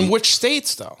 you. In which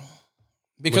states though?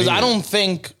 Because I don't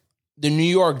think the New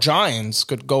York Giants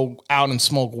could go out and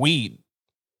smoke weed.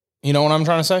 You know what I'm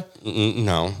trying to say?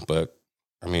 No, but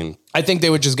I mean, I think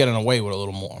they would just get away with a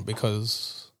little more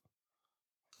because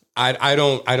I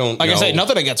don't like know. I say,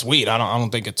 nothing against weed. I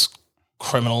don't think it's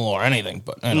criminal or anything,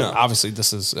 but obviously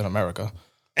this is in America.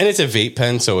 And it's a vape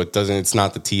pen, so it's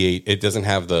not the T8. It doesn't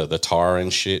have the tar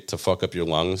and shit to fuck up your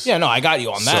lungs. Yeah, no, I got you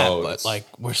on that. But like,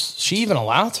 was she even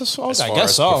allowed to smoke? I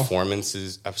guess so.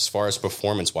 As far as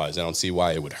performance-wise, I don't see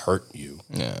why it would hurt you.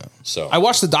 Yeah. So I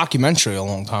watched the documentary a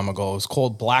long time ago. It was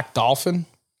called Black Dolphin.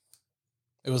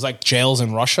 It was like jails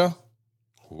in Russia.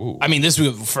 Ooh. I mean, this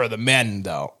was for the men,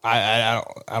 though. I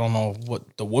don't know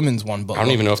what the women's one, but I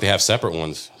don't even know if they have separate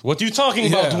ones. What are you talking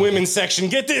about? The women's section?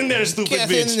 Get in there, stupid bitch.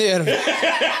 Get in there.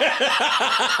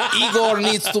 Igor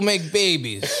needs to make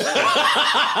babies.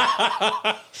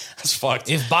 That's fucked.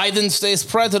 If Biden stays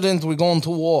president, we're going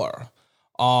to war.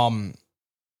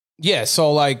 Yeah.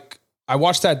 So like, I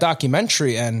watched that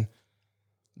documentary, and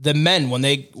the men when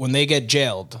they get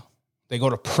jailed, they go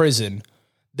to prison.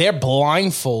 They're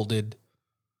blindfolded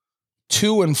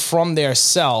to and from their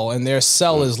cell, and their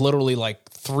cell is literally like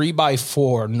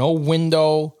 3x4, no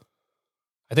window.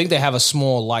 I think they have a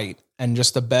small light and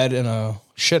just a bed and a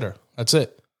shitter. That's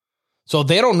it. So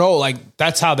they don't know, like,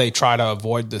 that's how they try to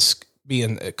avoid this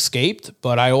being escaped.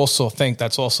 But I also think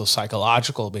that's also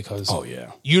psychological because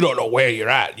you don't know where you're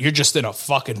at. You're just in a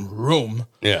fucking room.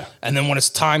 Yeah. And then when it's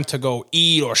time to go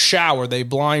eat or shower, they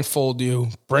blindfold you,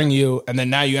 bring you, and then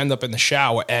now you end up in the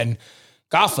shower. And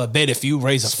God forbid if you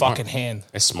raise a fucking hand.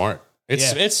 It's smart.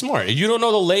 It's smart. You don't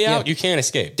know the layout, you can't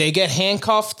escape. They get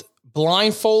handcuffed,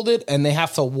 blindfolded, and they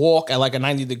have to walk at like a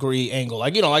 90-degree angle.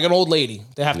 Like, like an old lady.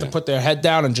 They have to put their head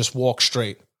down and just walk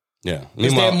straight. Yeah.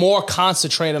 Because they're more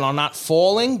concentrated on not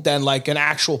falling than like an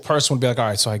actual person would be like, all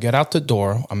right, so I get out the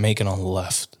door, I'm making a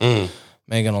left.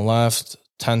 Making a left,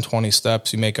 10, 20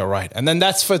 steps, you make a right. And then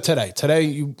that's for today. Today,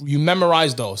 you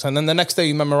memorize those. And then the next day,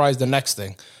 you memorize the next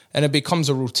thing. And it becomes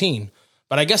a routine.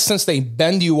 But I guess since they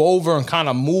bend you over and kind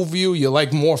of move you, you're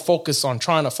like more focused on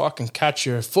trying to fucking catch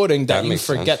your footing that you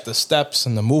forget the steps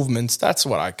and the movements. That's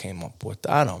what I came up with.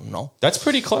 I don't know. That's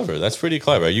pretty clever.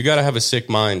 You got to have a sick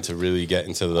mind to really get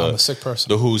into I'm a sick person.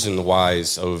 The who's and the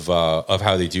whys of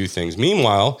how they do things.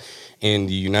 Meanwhile, in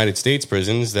the United States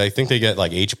prisons, I think they get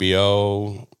like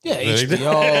HBO. Yeah,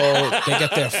 HBO. They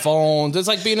get their phones. It's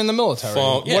like being in the military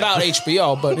without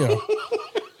HBO. But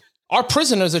our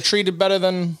prisoners are treated better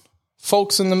than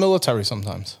folks in the military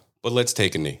sometimes. But let's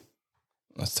take a knee.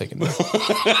 Let's take a knee.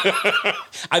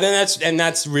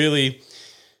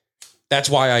 That's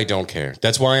why I don't care.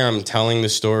 That's why I'm telling the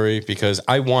story, because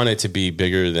I want it to be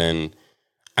bigger than,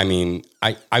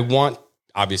 I want,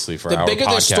 obviously, for our podcast. The bigger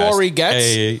the story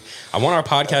gets. I want our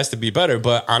podcast to be better,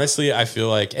 but honestly, I feel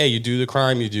like, hey, you do the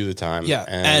crime, you do the time. Yeah,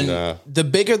 and the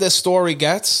bigger the story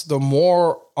gets, the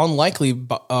more unlikely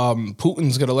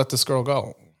Putin's going to let this girl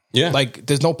go. Yeah. Like,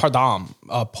 there's no pardon.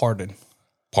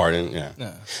 Pardon, yeah.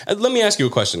 Let me ask you a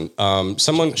question.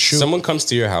 Someone comes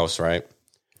to your house, right?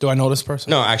 Do I know this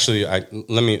person? No, actually,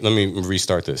 let me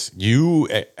restart this. You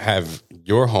have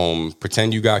your home,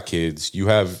 pretend you got kids, you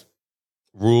have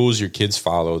rules your kids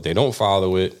follow, they don't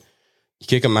follow it, you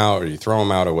kick them out or you throw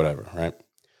them out or whatever, right?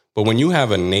 But when you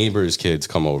have a neighbor's kids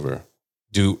come over,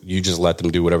 do you just let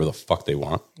them do whatever the fuck they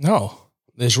want? No,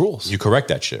 there's rules. You correct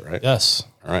that shit, right? Yes.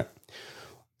 All right.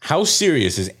 How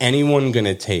serious is anyone going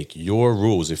to take your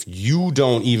rules if you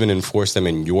don't even enforce them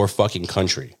in your fucking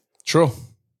country? True.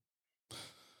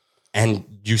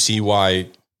 And you see why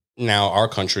now our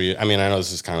country, I know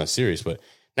this is kind of serious, but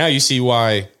now you see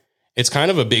why it's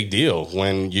kind of a big deal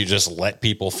when you just let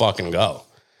people fucking go.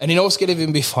 And you know what's going to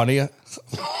even be funnier?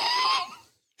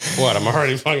 What? I'm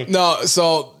already fucking... No,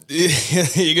 so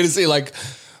you're going to see like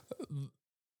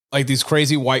these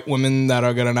crazy white women that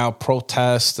are going to now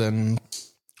protest and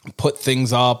put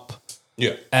things up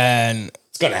Yeah. And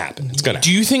It's going to happen. It's going to happen.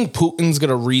 do you think Putin's going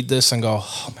to read this and go,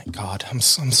 oh my God, I'm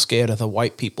scared of the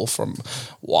white people from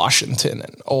Washington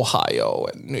and Ohio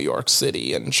and New York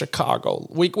City and Chicago.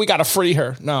 We got to free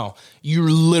her. No, you're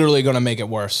literally going to make it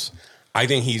worse. I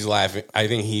think he's laughing. I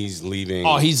think he's leaving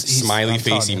he's smiley I'm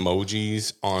face telling you.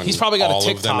 emojis on He's probably got all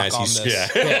a of them TikTok as on he's,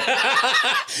 this.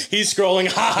 Yeah. He's scrolling,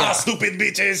 haha, stupid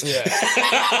bitches. Yeah.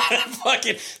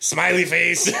 Fucking smiley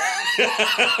face.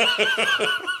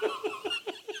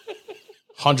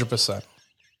 100%.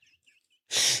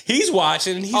 He's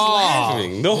watching and he's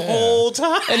laughing the whole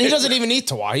time. And he doesn't even need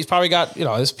to watch. He's probably got,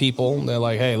 his people. They're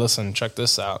like, hey, listen, check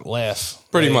this out. Laugh.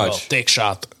 Pretty There you much. go. Dick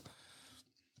shot.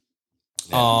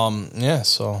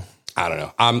 So I don't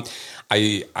know.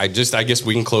 I guess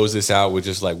we can close this out with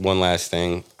just like one last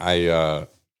thing. I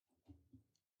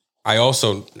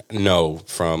also know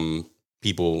from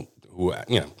people who,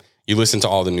 you listen to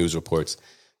all the news reports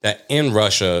that in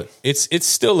Russia, it's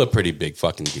still a pretty big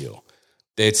fucking deal.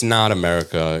 It's not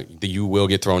America. You will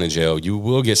get thrown in jail. You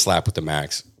will get slapped with the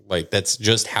max. Like, that's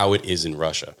just how it is in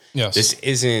Russia. Yes. This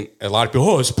isn't a lot of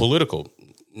people, it's political.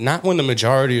 Not when the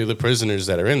majority of the prisoners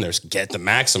that are in there get the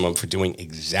maximum for doing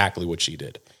exactly what she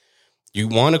did. You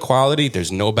want equality?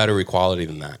 There's no better equality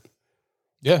than that.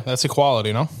 yeah, that's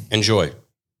equality, no? Enjoy.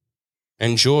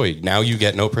 Now you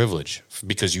get no privilege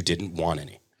because you didn't want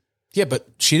any. Yeah, but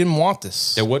she didn't want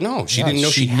this. She didn't know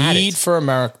she had need it. for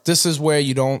America. This is where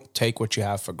you don't take what you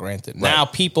have for granted. Right. Now,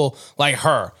 people like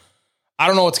her, I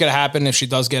don't know what's going to happen if she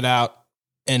does get out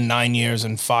in 9 years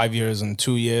and 5 years and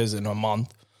 2 years and a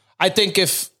month. I think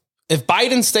if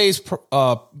Biden stays,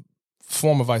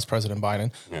 former Vice President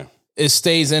Biden,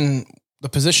 stays in the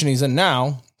position he's in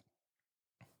now,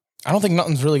 I don't think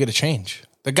nothing's really going to change.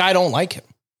 The guy don't like him.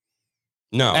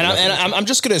 No. And I'm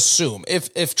just going to assume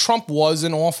if Trump was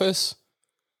in office,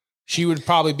 she would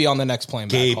probably be on the next plane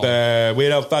back Keep home. her. We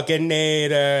don't fucking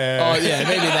need her. Oh, yeah,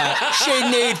 maybe that. She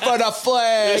need for the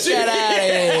flag. Get out of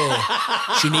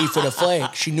here. She need for the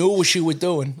flag. She knew what she was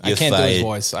doing. I You're can't do his fired.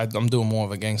 voice. I'm doing more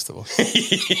of a gangster voice.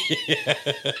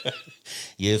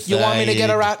 You You want me to get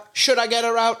her out? Should I get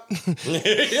her out? I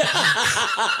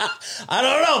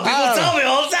don't know. People tell me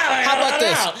all the time. How about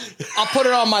this? I'll put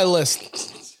her on my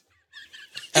list.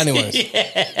 Anyways.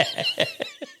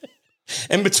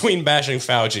 In between bashing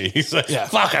Fauci, he's like, Yeah.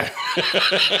 fuck her.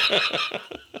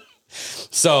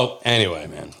 So, anyway,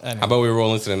 man. How about we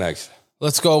roll into the next?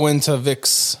 Let's go into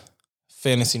Vic's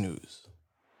fantasy news.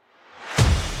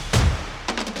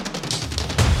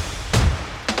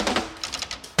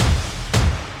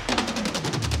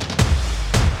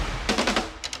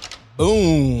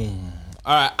 Boom.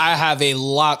 All right, I have a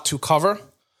lot to cover.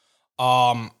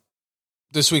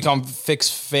 This week on Fix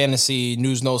Fantasy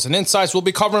News, Notes, and Insights, we'll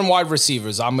be covering wide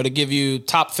receivers. I'm going to give you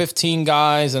top 15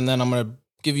 guys, and then I'm going to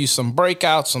give you some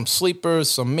breakouts, some sleepers,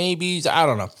 some maybes. I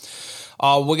don't know.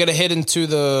 We're going to hit into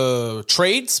the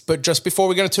trades, but just before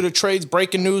we get into the trades,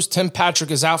 breaking news, Tim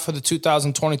Patrick is out for the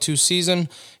 2022 season.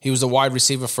 He was a wide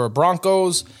receiver for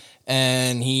Broncos,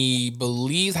 and he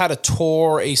believed had a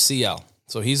tore ACL.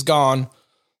 So he's gone.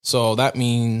 So that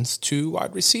means two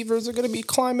wide receivers are going to be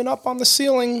climbing up on the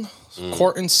ceiling.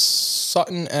 Courtland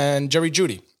Sutton and Jerry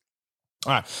Jeudy.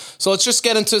 All right. So let's just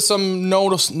get into some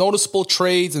noticeable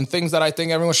trades and things that I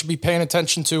think everyone should be paying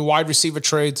attention to. Wide receiver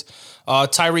trades.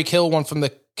 Tyreek Hill went from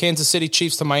the Kansas City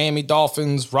Chiefs to Miami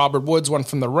Dolphins. Robert Woods went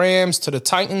from the Rams to the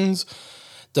Titans.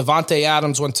 Devontae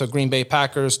Adams went to Green Bay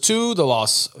Packers to the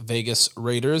Las Vegas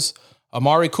Raiders.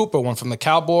 Amari Cooper went from the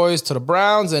Cowboys to the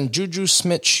Browns, and Juju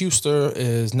Smith-Schuster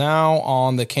is now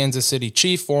on the Kansas City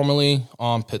Chiefs, formerly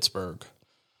on Pittsburgh.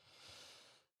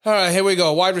 All right, here we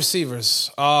go. Wide receivers.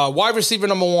 Wide receiver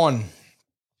number one,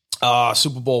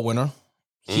 Super Bowl winner.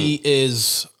 He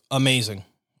is amazing.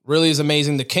 Really is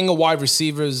amazing. The king of wide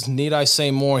receivers. Need I say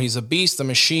more? He's a beast, a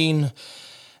machine,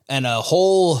 and a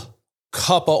whole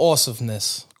cup of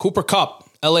awesomeness. Cooper Kupp,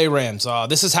 LA Rams.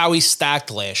 This is how he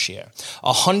stacked last year.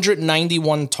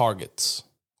 191 targets,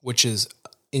 which is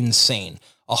insane.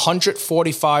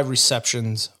 145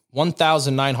 receptions,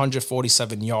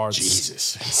 1,947 yards. Jesus.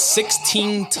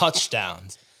 16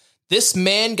 touchdowns. This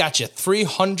man got you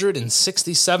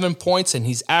 367 points, and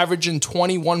he's averaging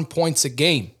 21 points a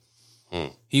game.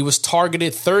 He was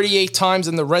targeted 38 times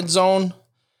in the red zone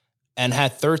and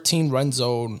had 13 red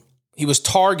zone. He was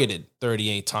targeted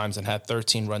 38 times and had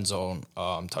 13 red zone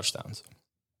touchdowns.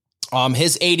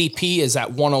 His ADP is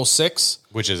at 106.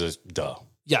 Which is a duh.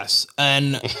 Yes.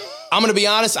 And I'm going to be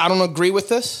honest, I don't agree with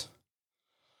this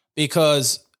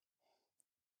because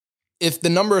if the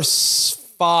number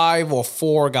 5 or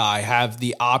 4 guy have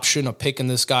the option of picking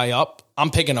this guy up,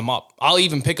 I'm picking him up. I'll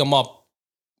even pick him up.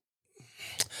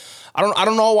 I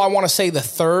don't know. I want to say the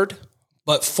third,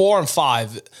 but 4 and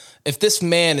 5. If this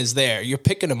man is there, you're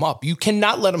picking him up. You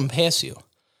cannot let him pass you.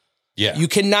 Yeah. You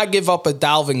cannot give up a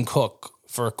Dalvin Cook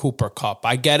for a Cooper Kupp.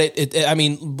 I get it.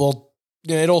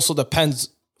 It also depends.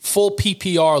 Full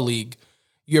PPR league,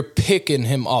 you're picking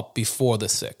him up before the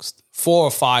 6th. 4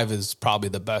 or 5 is probably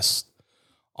the best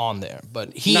on there,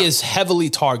 but he is heavily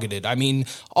targeted.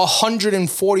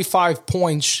 145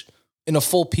 points in a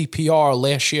full PPR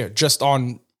last year just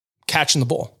on catching the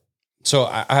ball. So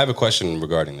I have a question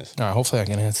regarding this. All right, hopefully I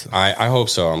can answer. I hope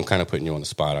so. I'm kind of putting you on the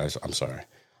spot. I'm sorry.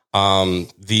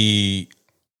 The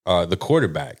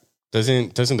quarterback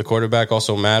doesn't the quarterback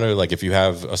also matter? Like if you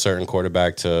have a certain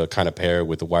quarterback to kind of pair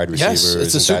with the wide receiver, yes,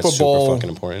 it's a Super fucking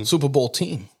important. Super Bowl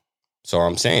team. So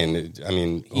I'm saying,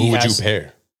 who would you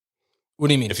pair? What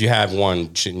do you mean? If you have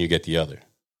one, shouldn't you get the other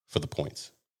for the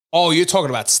points? Oh, you're talking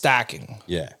about stacking.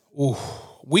 Yeah. Ooh,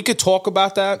 we could talk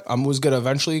about that. I was going to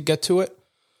eventually get to it.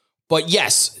 But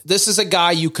yes, this is a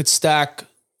guy you could stack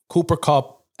Cooper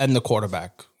Kupp and the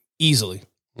quarterback easily.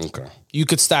 Okay. You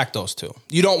could stack those two.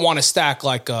 You don't want to stack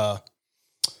like an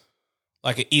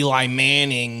Eli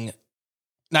Manning,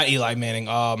 not Eli Manning,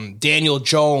 Daniel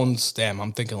Jones. Damn,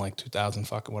 I'm thinking like 2000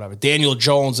 fucking whatever. Daniel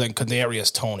Jones and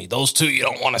Kadarius Toney. Those two you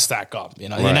don't want to stack up. You're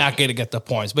not going to get the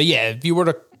points. But yeah, if you were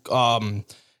to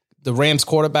the Rams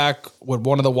quarterback with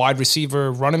one of the wide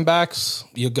receiver running backs,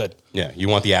 you're good. Yeah, you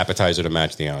want the appetizer to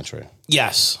match the entree.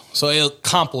 Yes, so it'll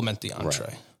complement the entree.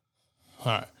 Right.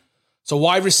 All right. So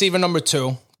wide receiver number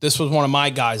 2, this was one of my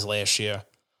guys last year.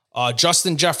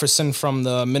 Justin Jefferson from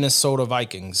the Minnesota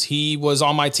Vikings. He was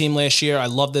on my team last year. I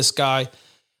love this guy.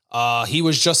 He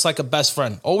was just like a best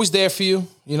friend. Always there for you.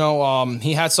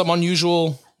 He had some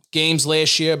unusual games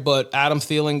last year, but Adam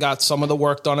Thielen got some of the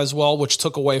work done as well, which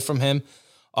took away from him.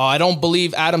 I don't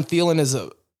believe Adam Thielen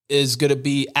is going to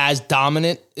be as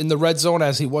dominant in the red zone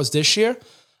as he was this year.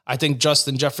 I think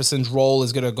Justin Jefferson's role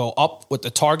is going to go up with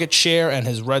the target share and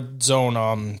his red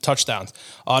zone touchdowns.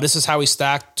 This is how he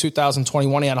stacked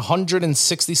 2021. He had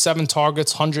 167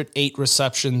 targets, 108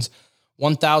 receptions,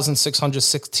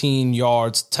 1,616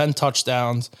 yards, 10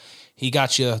 touchdowns. He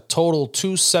got you total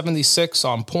 276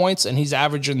 on points, and he's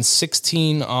averaging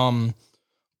 16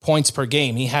 points per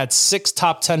game. He had 6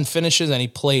 top 10 finishes, and he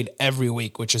played every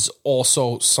week, which is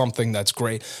also something that's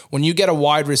great. When you get a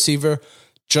wide receiver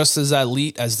just as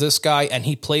elite as this guy, and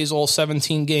he plays all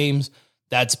 17 games,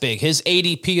 that's big. His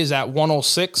ADP is at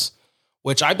 106,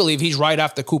 which I believe he's right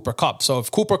after Cooper Kupp. So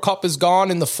if Cooper Kupp is gone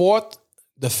in the 4th,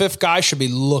 the 5th guy should be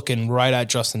looking right at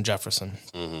Justin Jefferson,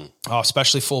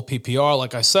 especially full PPR,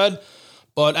 like I said.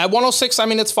 But at 106,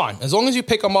 it's fine. As long as you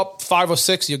pick him up 5 or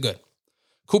 6, you're good.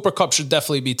 Cooper Kupp should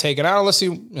definitely be taken out unless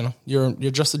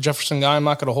you're just a Jefferson guy. I'm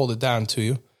not going to hold it down to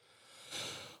you.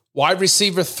 Wide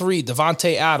receiver 3,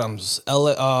 Devontae Adams,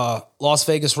 Las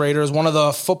Vegas Raiders, one of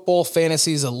the football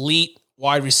fantasy's elite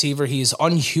wide receiver. He's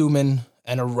unhuman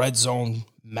and a red zone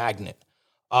magnet.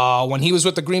 When he was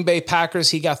with the Green Bay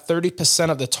Packers, he got 30%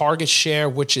 of the target share,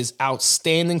 which is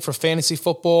outstanding for fantasy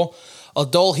football.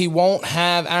 Although he won't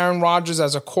have Aaron Rodgers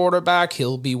as a quarterback,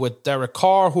 he'll be with Derek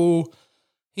Carr, who...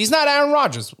 he's not Aaron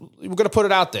Rodgers. We're going to put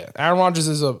it out there. Aaron Rodgers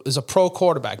is a pro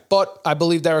quarterback, but I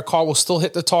believe Derek Carr will still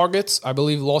hit the targets. I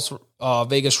believe Las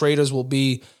Vegas Raiders will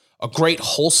be a great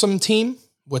wholesome team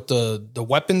with the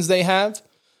weapons they have.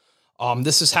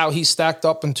 This is how he stacked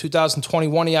up in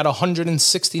 2021. He had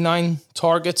 169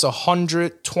 targets,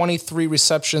 123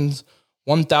 receptions,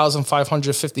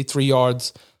 1,553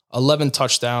 yards, 11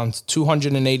 touchdowns,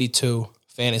 282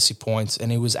 fantasy points,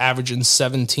 and he was averaging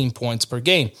 17 points per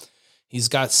game. He's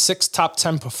got 6 top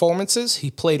 10 performances.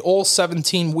 He played all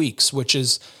 17 weeks, which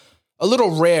is a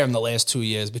little rare in the last 2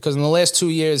 years because in the last 2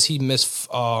 years, he missed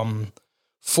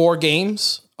 4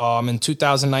 games in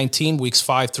 2019, weeks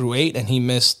 5 through 8, and he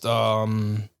missed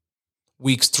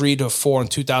weeks 3 to 4 in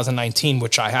 2019,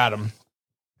 which I had him.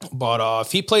 But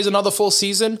if he plays another full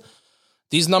season,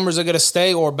 these numbers are going to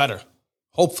stay or better,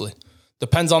 hopefully.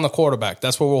 Depends on the quarterback.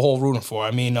 That's what we're all rooting for.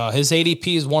 His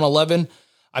ADP is 111.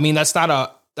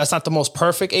 That's not the most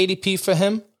perfect ADP for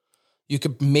him. You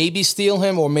could maybe steal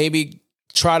him or maybe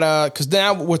try to, because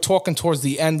now we're talking towards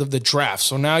the end of the draft.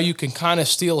 So now you can kind of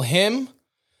steal him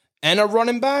and a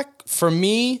running back. For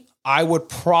me, I would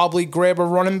probably grab a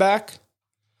running back.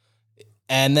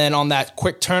 And then on that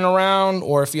quick turnaround,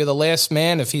 or if you're the last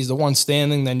man, if he's the one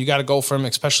standing, then you got to go for him,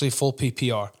 especially full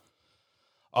PPR.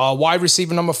 Wide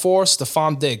receiver number 4,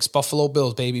 Stephon Diggs, Buffalo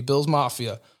Bills, baby, Bills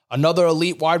Mafia. Another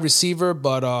elite wide receiver,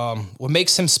 but what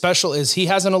makes him special is he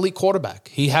has an elite quarterback.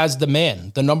 He has the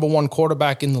man, the number 1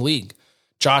 quarterback in the league,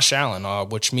 Josh Allen,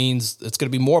 which means it's going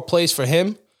to be more plays for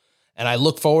him. And I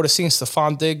look forward to seeing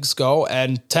Stephon Diggs go.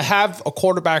 And to have a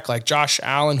quarterback like Josh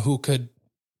Allen who could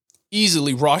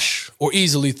easily rush or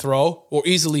easily throw or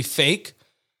easily fake,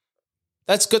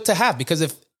 that's good to have. Because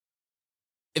if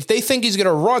they think he's going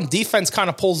to run, defense kind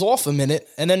of pulls off a minute.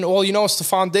 And then all you know is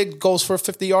Stephon Diggs goes for a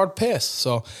 50-yard pass.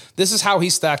 So this is how he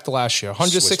stacked last year.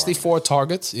 164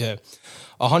 targets. Yeah.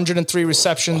 103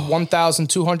 receptions,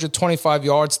 1,225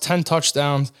 yards, 10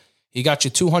 touchdowns. He got you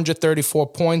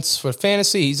 234 points for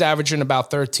fantasy. He's averaging about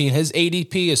 13. His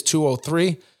ADP is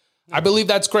 203. I believe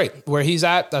that's great. Where he's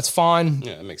at, that's fine.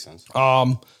 Yeah, that makes sense.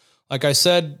 Like I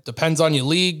said, depends on your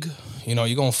league. You know,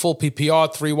 you're going full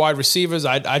PPR, 3 wide receivers.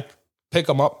 I'd pick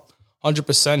him up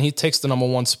 100%. He takes the number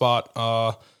 1 spot.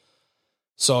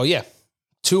 So, yeah.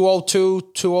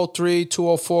 202, 203,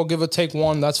 204, give or take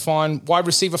 1. That's fine. Wide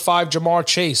receiver 5, Jamar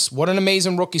Chase. What an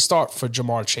amazing rookie start for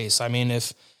Jamar Chase. I mean,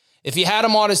 if he had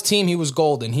him on his team, he was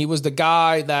golden. He was the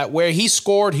guy that where he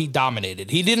scored, he dominated.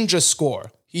 He didn't just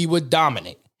score. He would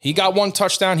dominate. He got 1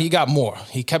 touchdown. He got more.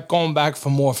 He kept going back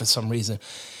for more for some reason.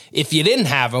 If you didn't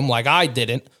have him, like I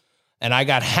didn't, and I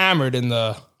got hammered in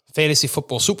the Fantasy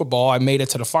Football Super Bowl, I made it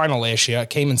to the final last year. I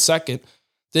came in second.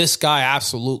 This guy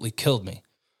absolutely killed me.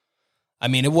 I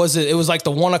mean, it was like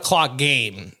the 1 o'clock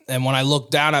game. And when I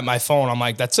looked down at my phone, I'm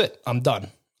like, that's it. I'm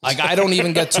done. Like, I don't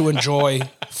even get to enjoy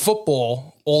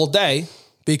football all day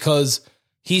because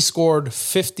he scored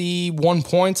 51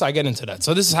 points. I get into that.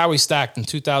 So this is how he stacked in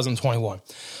 2021.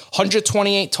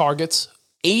 128 targets,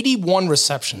 81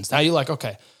 receptions. Now you're like,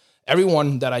 okay,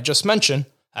 everyone that I just mentioned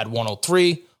had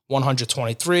 103,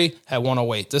 123, had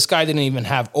 108. This guy didn't even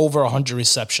have over 100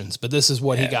 receptions, but this is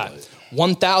what he got.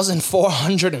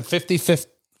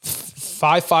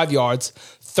 1,455 yards,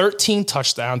 13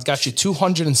 touchdowns, got you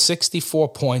 264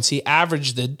 points. He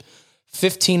averaged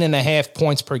 15.5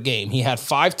 points per game. He had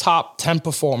 5 top 10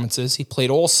 performances. He played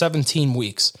all 17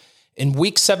 weeks. In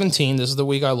week 17, this is the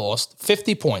week I lost,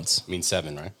 50 points. I mean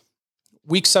 7, right?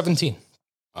 Week 17.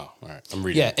 Oh, all right. I'm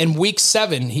reading. Yeah, in week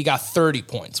 7, he got 30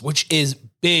 points, which is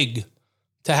big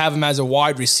to have him as a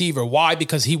wide receiver. Why?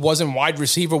 Because he wasn't wide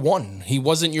receiver 1. He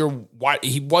wasn't your wide.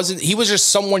 He was just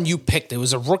someone you picked. It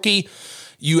was a rookie.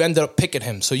 You ended up picking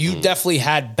him. So you definitely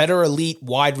had better elite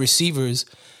wide receivers.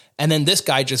 And then this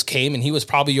guy just came and he was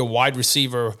probably your wide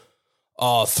receiver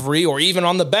 3 or even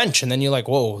on the bench. And then you're like,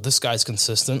 whoa, this guy's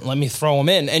consistent. Let me throw him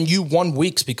in. And you won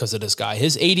weeks because of this guy.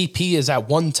 His ADP is at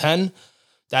 110.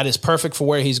 That is perfect for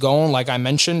where he's going. Like I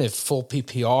mentioned, if full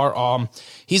PPR,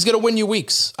 he's going to win you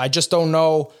weeks. I just don't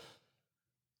know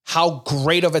how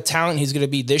great of a talent he's going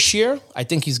to be this year. I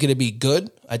think he's going to be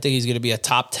good. I think he's going to be a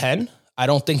top 10. I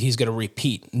don't think he's going to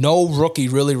repeat. No rookie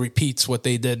really repeats what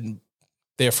they did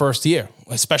their first year,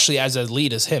 especially as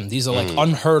elite as him. These are like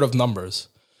unheard of numbers.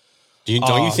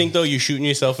 Don't you think, though, you're shooting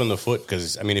yourself in the foot?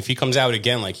 Because, I mean, if he comes out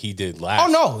again like he did last...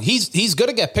 Oh, no. He's going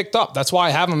to get picked up. That's why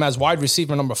I have him as wide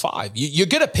receiver number 5. You're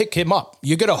going to pick him up.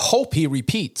 You're going to hope he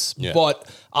repeats. Yeah. But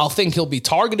I'll think he'll be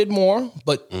targeted more.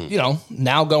 But, you know,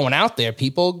 now going out there,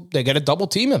 people, they're going to double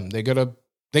team him. They're going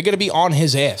to be on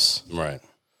his ass. Right.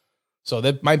 So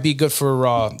that might be good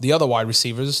for the other wide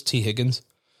receivers, T. Higgins.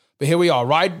 But here we are,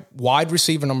 wide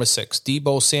receiver number 6,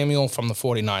 Deebo Samuel from the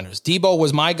 49ers. Deebo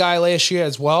was my guy last year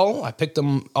as well. I picked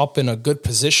him up in a good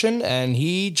position, and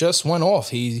he just went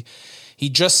off. He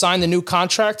just signed a new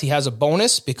contract. He has a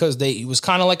bonus because he was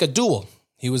kind of like a dual.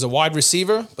 He was a wide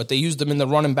receiver, but they used him in the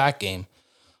running back game.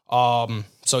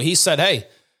 So he said, hey,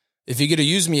 if you're going to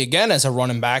use me again as a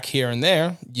running back here and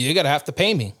there, you're going to have to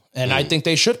pay me. And I think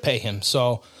they should pay him.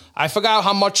 So I forgot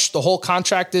how much the whole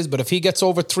contract is, but if he gets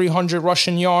over 300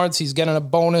 rushing yards, he's getting a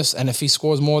bonus. And if he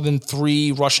scores more than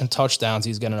 3 rushing touchdowns,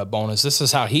 he's getting a bonus. This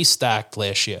is how he stacked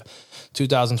last year,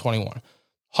 2021.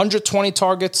 120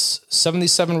 targets,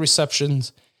 77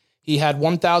 receptions. He had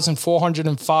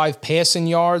 1,405 passing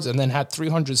yards and then had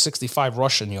 365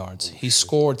 rushing yards. He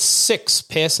scored 6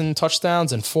 passing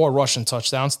touchdowns and 4 rushing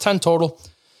touchdowns, 10 total.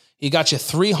 He got you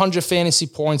 300 fantasy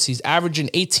points. He's averaging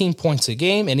 18 points a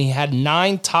game, and he had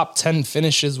 9 top 10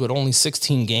 finishes with only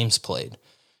 16 games played.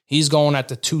 He's going at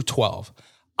the 212.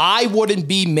 I wouldn't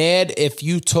be mad if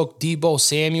you took Deebo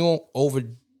Samuel over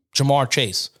Jamar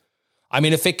Chase. I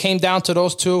mean, if it came down to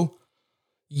those two,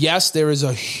 yes, there is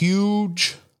a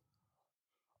huge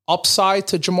upside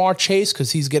to Jamar Chase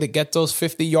because he's going to get those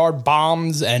 50-yard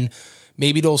bombs and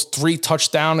maybe those 3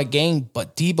 touchdown a game,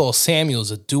 but Deebo Samuel's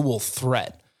a dual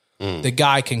threat. The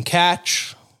guy can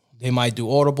catch. They might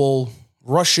do audible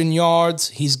rushing yards.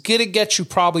 He's going to get you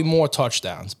probably more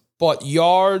touchdowns. But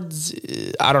yards,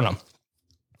 I don't know.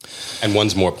 And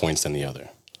one's more points than the other.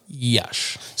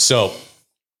 Yes. So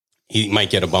he might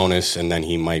get a bonus, and then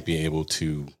he might be able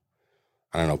to,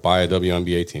 I don't know, buy a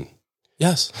WNBA team.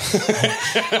 Yes.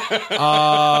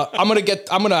 I'm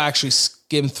gonna actually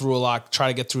skim through a lot, try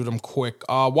to get through them quick.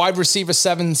 Wide receiver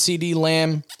 7, CeeDee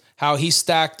Lamb. How he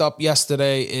stacked up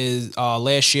yesterday is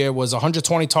last year was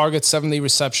 120 targets, 70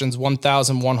 receptions,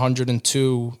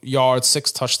 1,102 yards,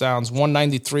 6 touchdowns,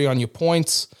 193 on your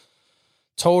points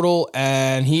total,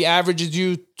 and he averages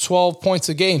you 12 points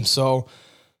a game. So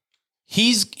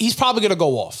he's probably gonna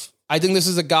go off. I think this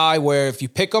is a guy where if you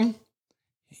pick him,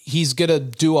 he's going to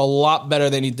do a lot better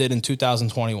than he did in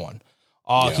 2021.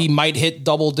 He might hit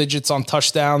double digits on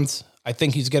touchdowns. I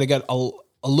think he's going to get a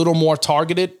little more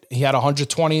targeted. He had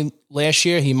 120 last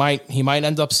year. He might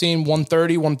end up seeing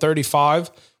 130, 135,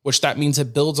 which that means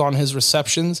it builds on his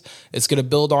receptions. It's going to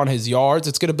build on his yards.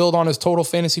 It's going to build on his total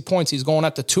fantasy points. He's going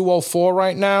at the 204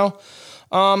 right now.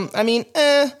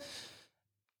 Debo,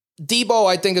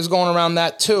 I think, is going around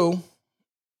that too.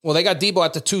 Well, they got Debo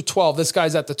at the 212. This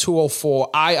guy's at the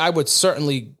 204. I would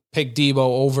certainly pick Debo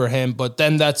over him, but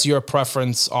then that's your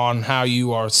preference on how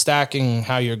you are stacking,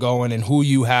 how you're going, and who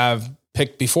you have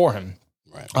picked before him.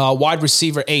 Right. Wide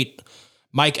receiver 8,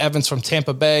 Mike Evans from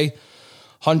Tampa Bay,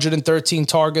 113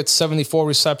 targets, 74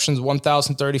 receptions,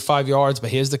 1,035 yards. But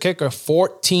here's the kicker,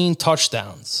 14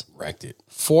 touchdowns. Wrecked it.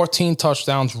 14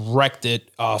 touchdowns, wrecked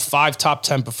it. 5 top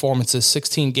 10 performances,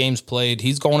 16 games played.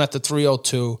 He's going at the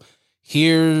 302.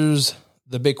 Here's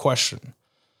the big question.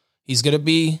 He's going to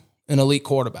be an elite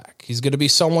quarterback. He's going to be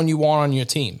someone you want on your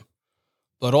team.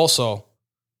 But also,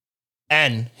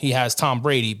 and he has Tom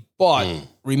Brady. But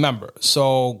remember,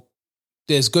 so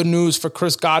there's good news for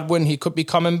Chris Godwin. He could be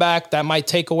coming back. That might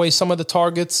take away some of the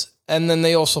targets. And then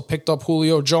they also picked up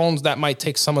Julio Jones. That might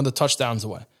take some of the touchdowns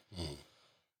away.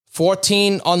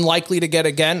 14, unlikely to get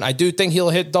again. I do think he'll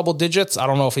hit double digits. I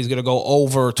don't know if he's going to go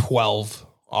over 12.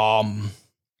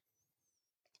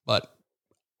 But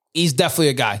he's definitely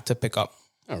a guy to pick up.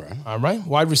 All right.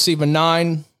 Wide receiver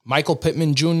 9, Michael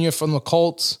Pittman Jr. from the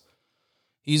Colts.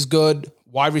 He's good.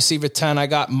 Wide receiver 10, I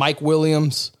got Mike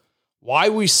Williams.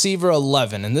 Wide receiver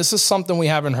 11, and this is something we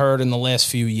haven't heard in the last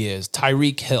few years,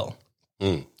 Tyreek Hill.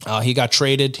 He got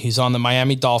traded. He's on the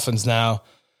Miami Dolphins now.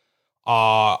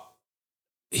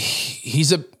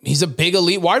 He's a big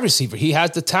elite wide receiver. He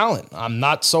has the talent. I'm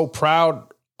not so proud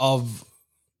of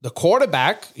the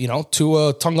quarterback,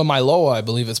 Tua Tagovailoa, I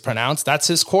believe it's pronounced. That's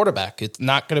his quarterback. It's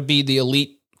not going to be the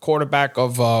elite quarterback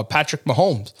of Patrick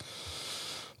Mahomes.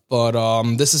 But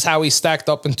this is how he stacked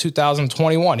up in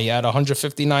 2021. He had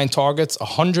 159 targets,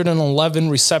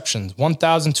 111 receptions,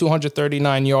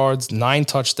 1,239 yards, 9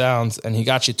 touchdowns, and he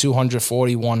got you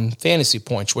 241 fantasy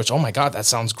points, which, oh my God, that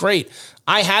sounds great.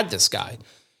 I had this guy.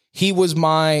 He was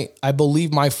I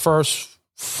believe my first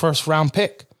round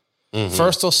pick.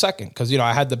 First or second, because,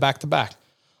 I had the back-to-back.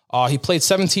 He played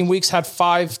 17 weeks, had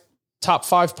 5 top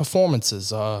 5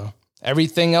 performances.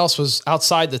 Everything else was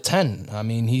outside the 10. I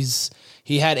mean,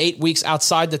 he had 8 weeks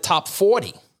outside the top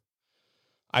 40.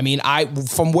 I mean,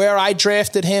 from where I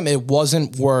drafted him, it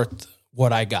wasn't worth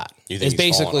what I got. It's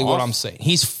basically what I'm saying.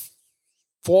 He's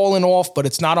fallen off, but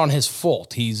it's not on his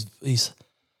fault. He's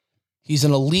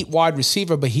an elite wide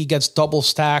receiver, but he gets double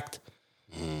stacked.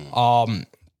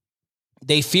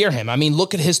 They fear him. I mean,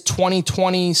 look at his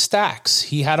 2020 stacks.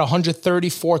 He had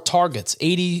 134 targets,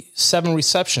 87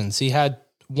 receptions. He had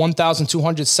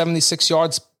 1,276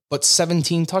 yards, but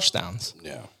 17 touchdowns.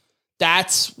 Yeah.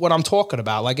 That's what I'm talking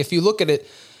about. Like, if you look at it,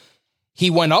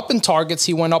 he went up in targets,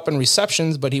 he went up in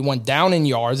receptions, but he went down in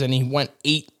yards, and he went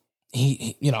 8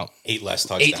 less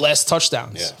touchdowns. 8 less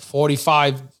touchdowns. Yeah.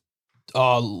 45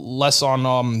 less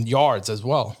on yards as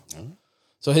well.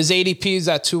 So his ADP is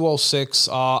at 206.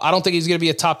 I don't think he's going to be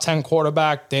a top 10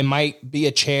 quarterback. There might be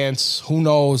a chance. Who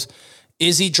knows?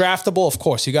 Is he draftable? Of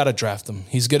course, you got to draft him.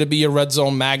 He's going to be a red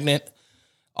zone magnet.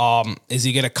 Is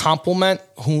he going to complement?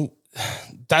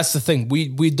 That's the thing.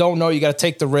 We don't know. You got to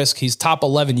take the risk. He's top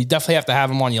 11. You definitely have to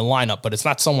have him on your lineup, but it's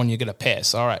not someone you're going to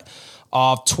pass. All right.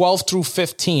 12 through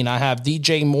 15, I have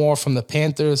DJ Moore from the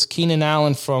Panthers, Keenan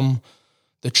Allen from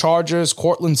the Chargers,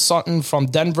 Cortland Sutton from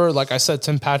Denver. Like I said,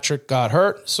 Tim Patrick got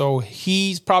hurt, so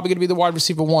he's probably going to be the wide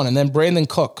receiver 1. And then Brandon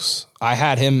Cooks, I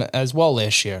had him as well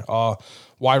last year,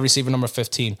 wide receiver number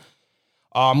 15.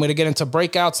 I'm going to get into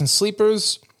breakouts and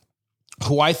sleepers.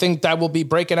 Who I think that will be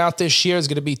breaking out this year is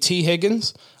going to be T.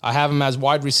 Higgins. I have him as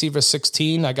wide receiver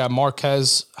 16. I got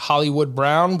Marquez Hollywood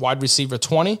Brown, wide receiver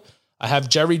 20. I have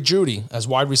Jerry Jeudy as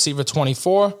wide receiver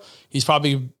 24. He's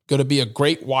probably going to be a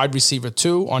great wide receiver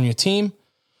 2 on your team.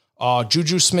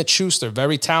 Juju Smith-Schuster,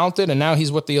 very talented, and now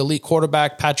he's with the elite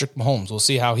quarterback, Patrick Mahomes. We'll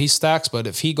see how he stacks, but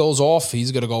if he goes off,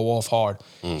 he's going to go off hard.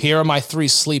 Here are my 3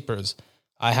 sleepers.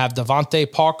 I have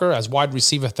Devontae Parker as wide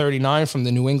receiver 39 from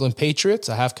the New England Patriots.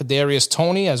 I have Kadarius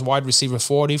Toney as wide receiver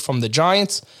 40 from the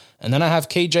Giants. And then I have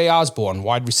KJ Osborne,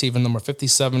 wide receiver number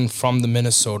 57 from the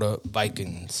Minnesota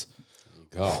Vikings.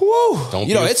 Woo. Don't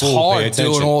you know, be a it's fool. Pay hard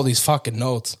attention. doing all these fucking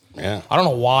notes. Yeah. I don't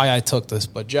know why I took this,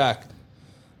 but Jack,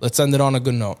 let's end it on a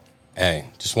good note. Hey,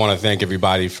 just want to thank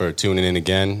everybody for tuning in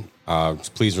again.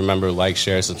 Please remember, like,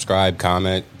 share, subscribe,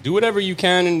 comment. Do whatever you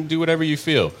can and do whatever you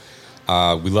feel.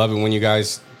 We love it when you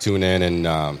guys tune in,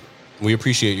 and we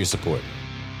appreciate your support.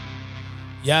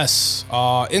 Yes.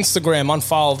 Instagram,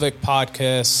 Unfollow Vic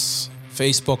Podcasts.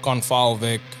 Facebook, Unfollow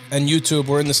Vic. And YouTube,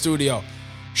 we're in the studio.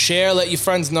 Share, let your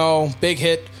friends know. Big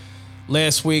hit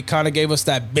last week. Kind of gave us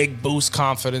that big boost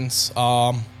confidence.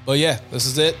 But yeah, this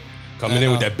is it. Coming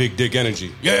in with that big dick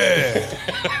energy. Yeah.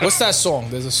 What's that song?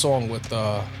 There's a song with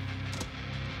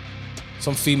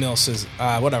some female says,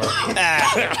 whatever. All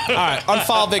right.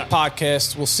 Unfollow Vic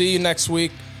Podcast. We'll see you next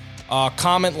week.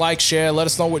 Comment, like, share. Let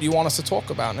us know what you want us to talk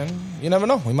about. And you never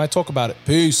know. We might talk about it.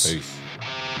 Peace. Peace.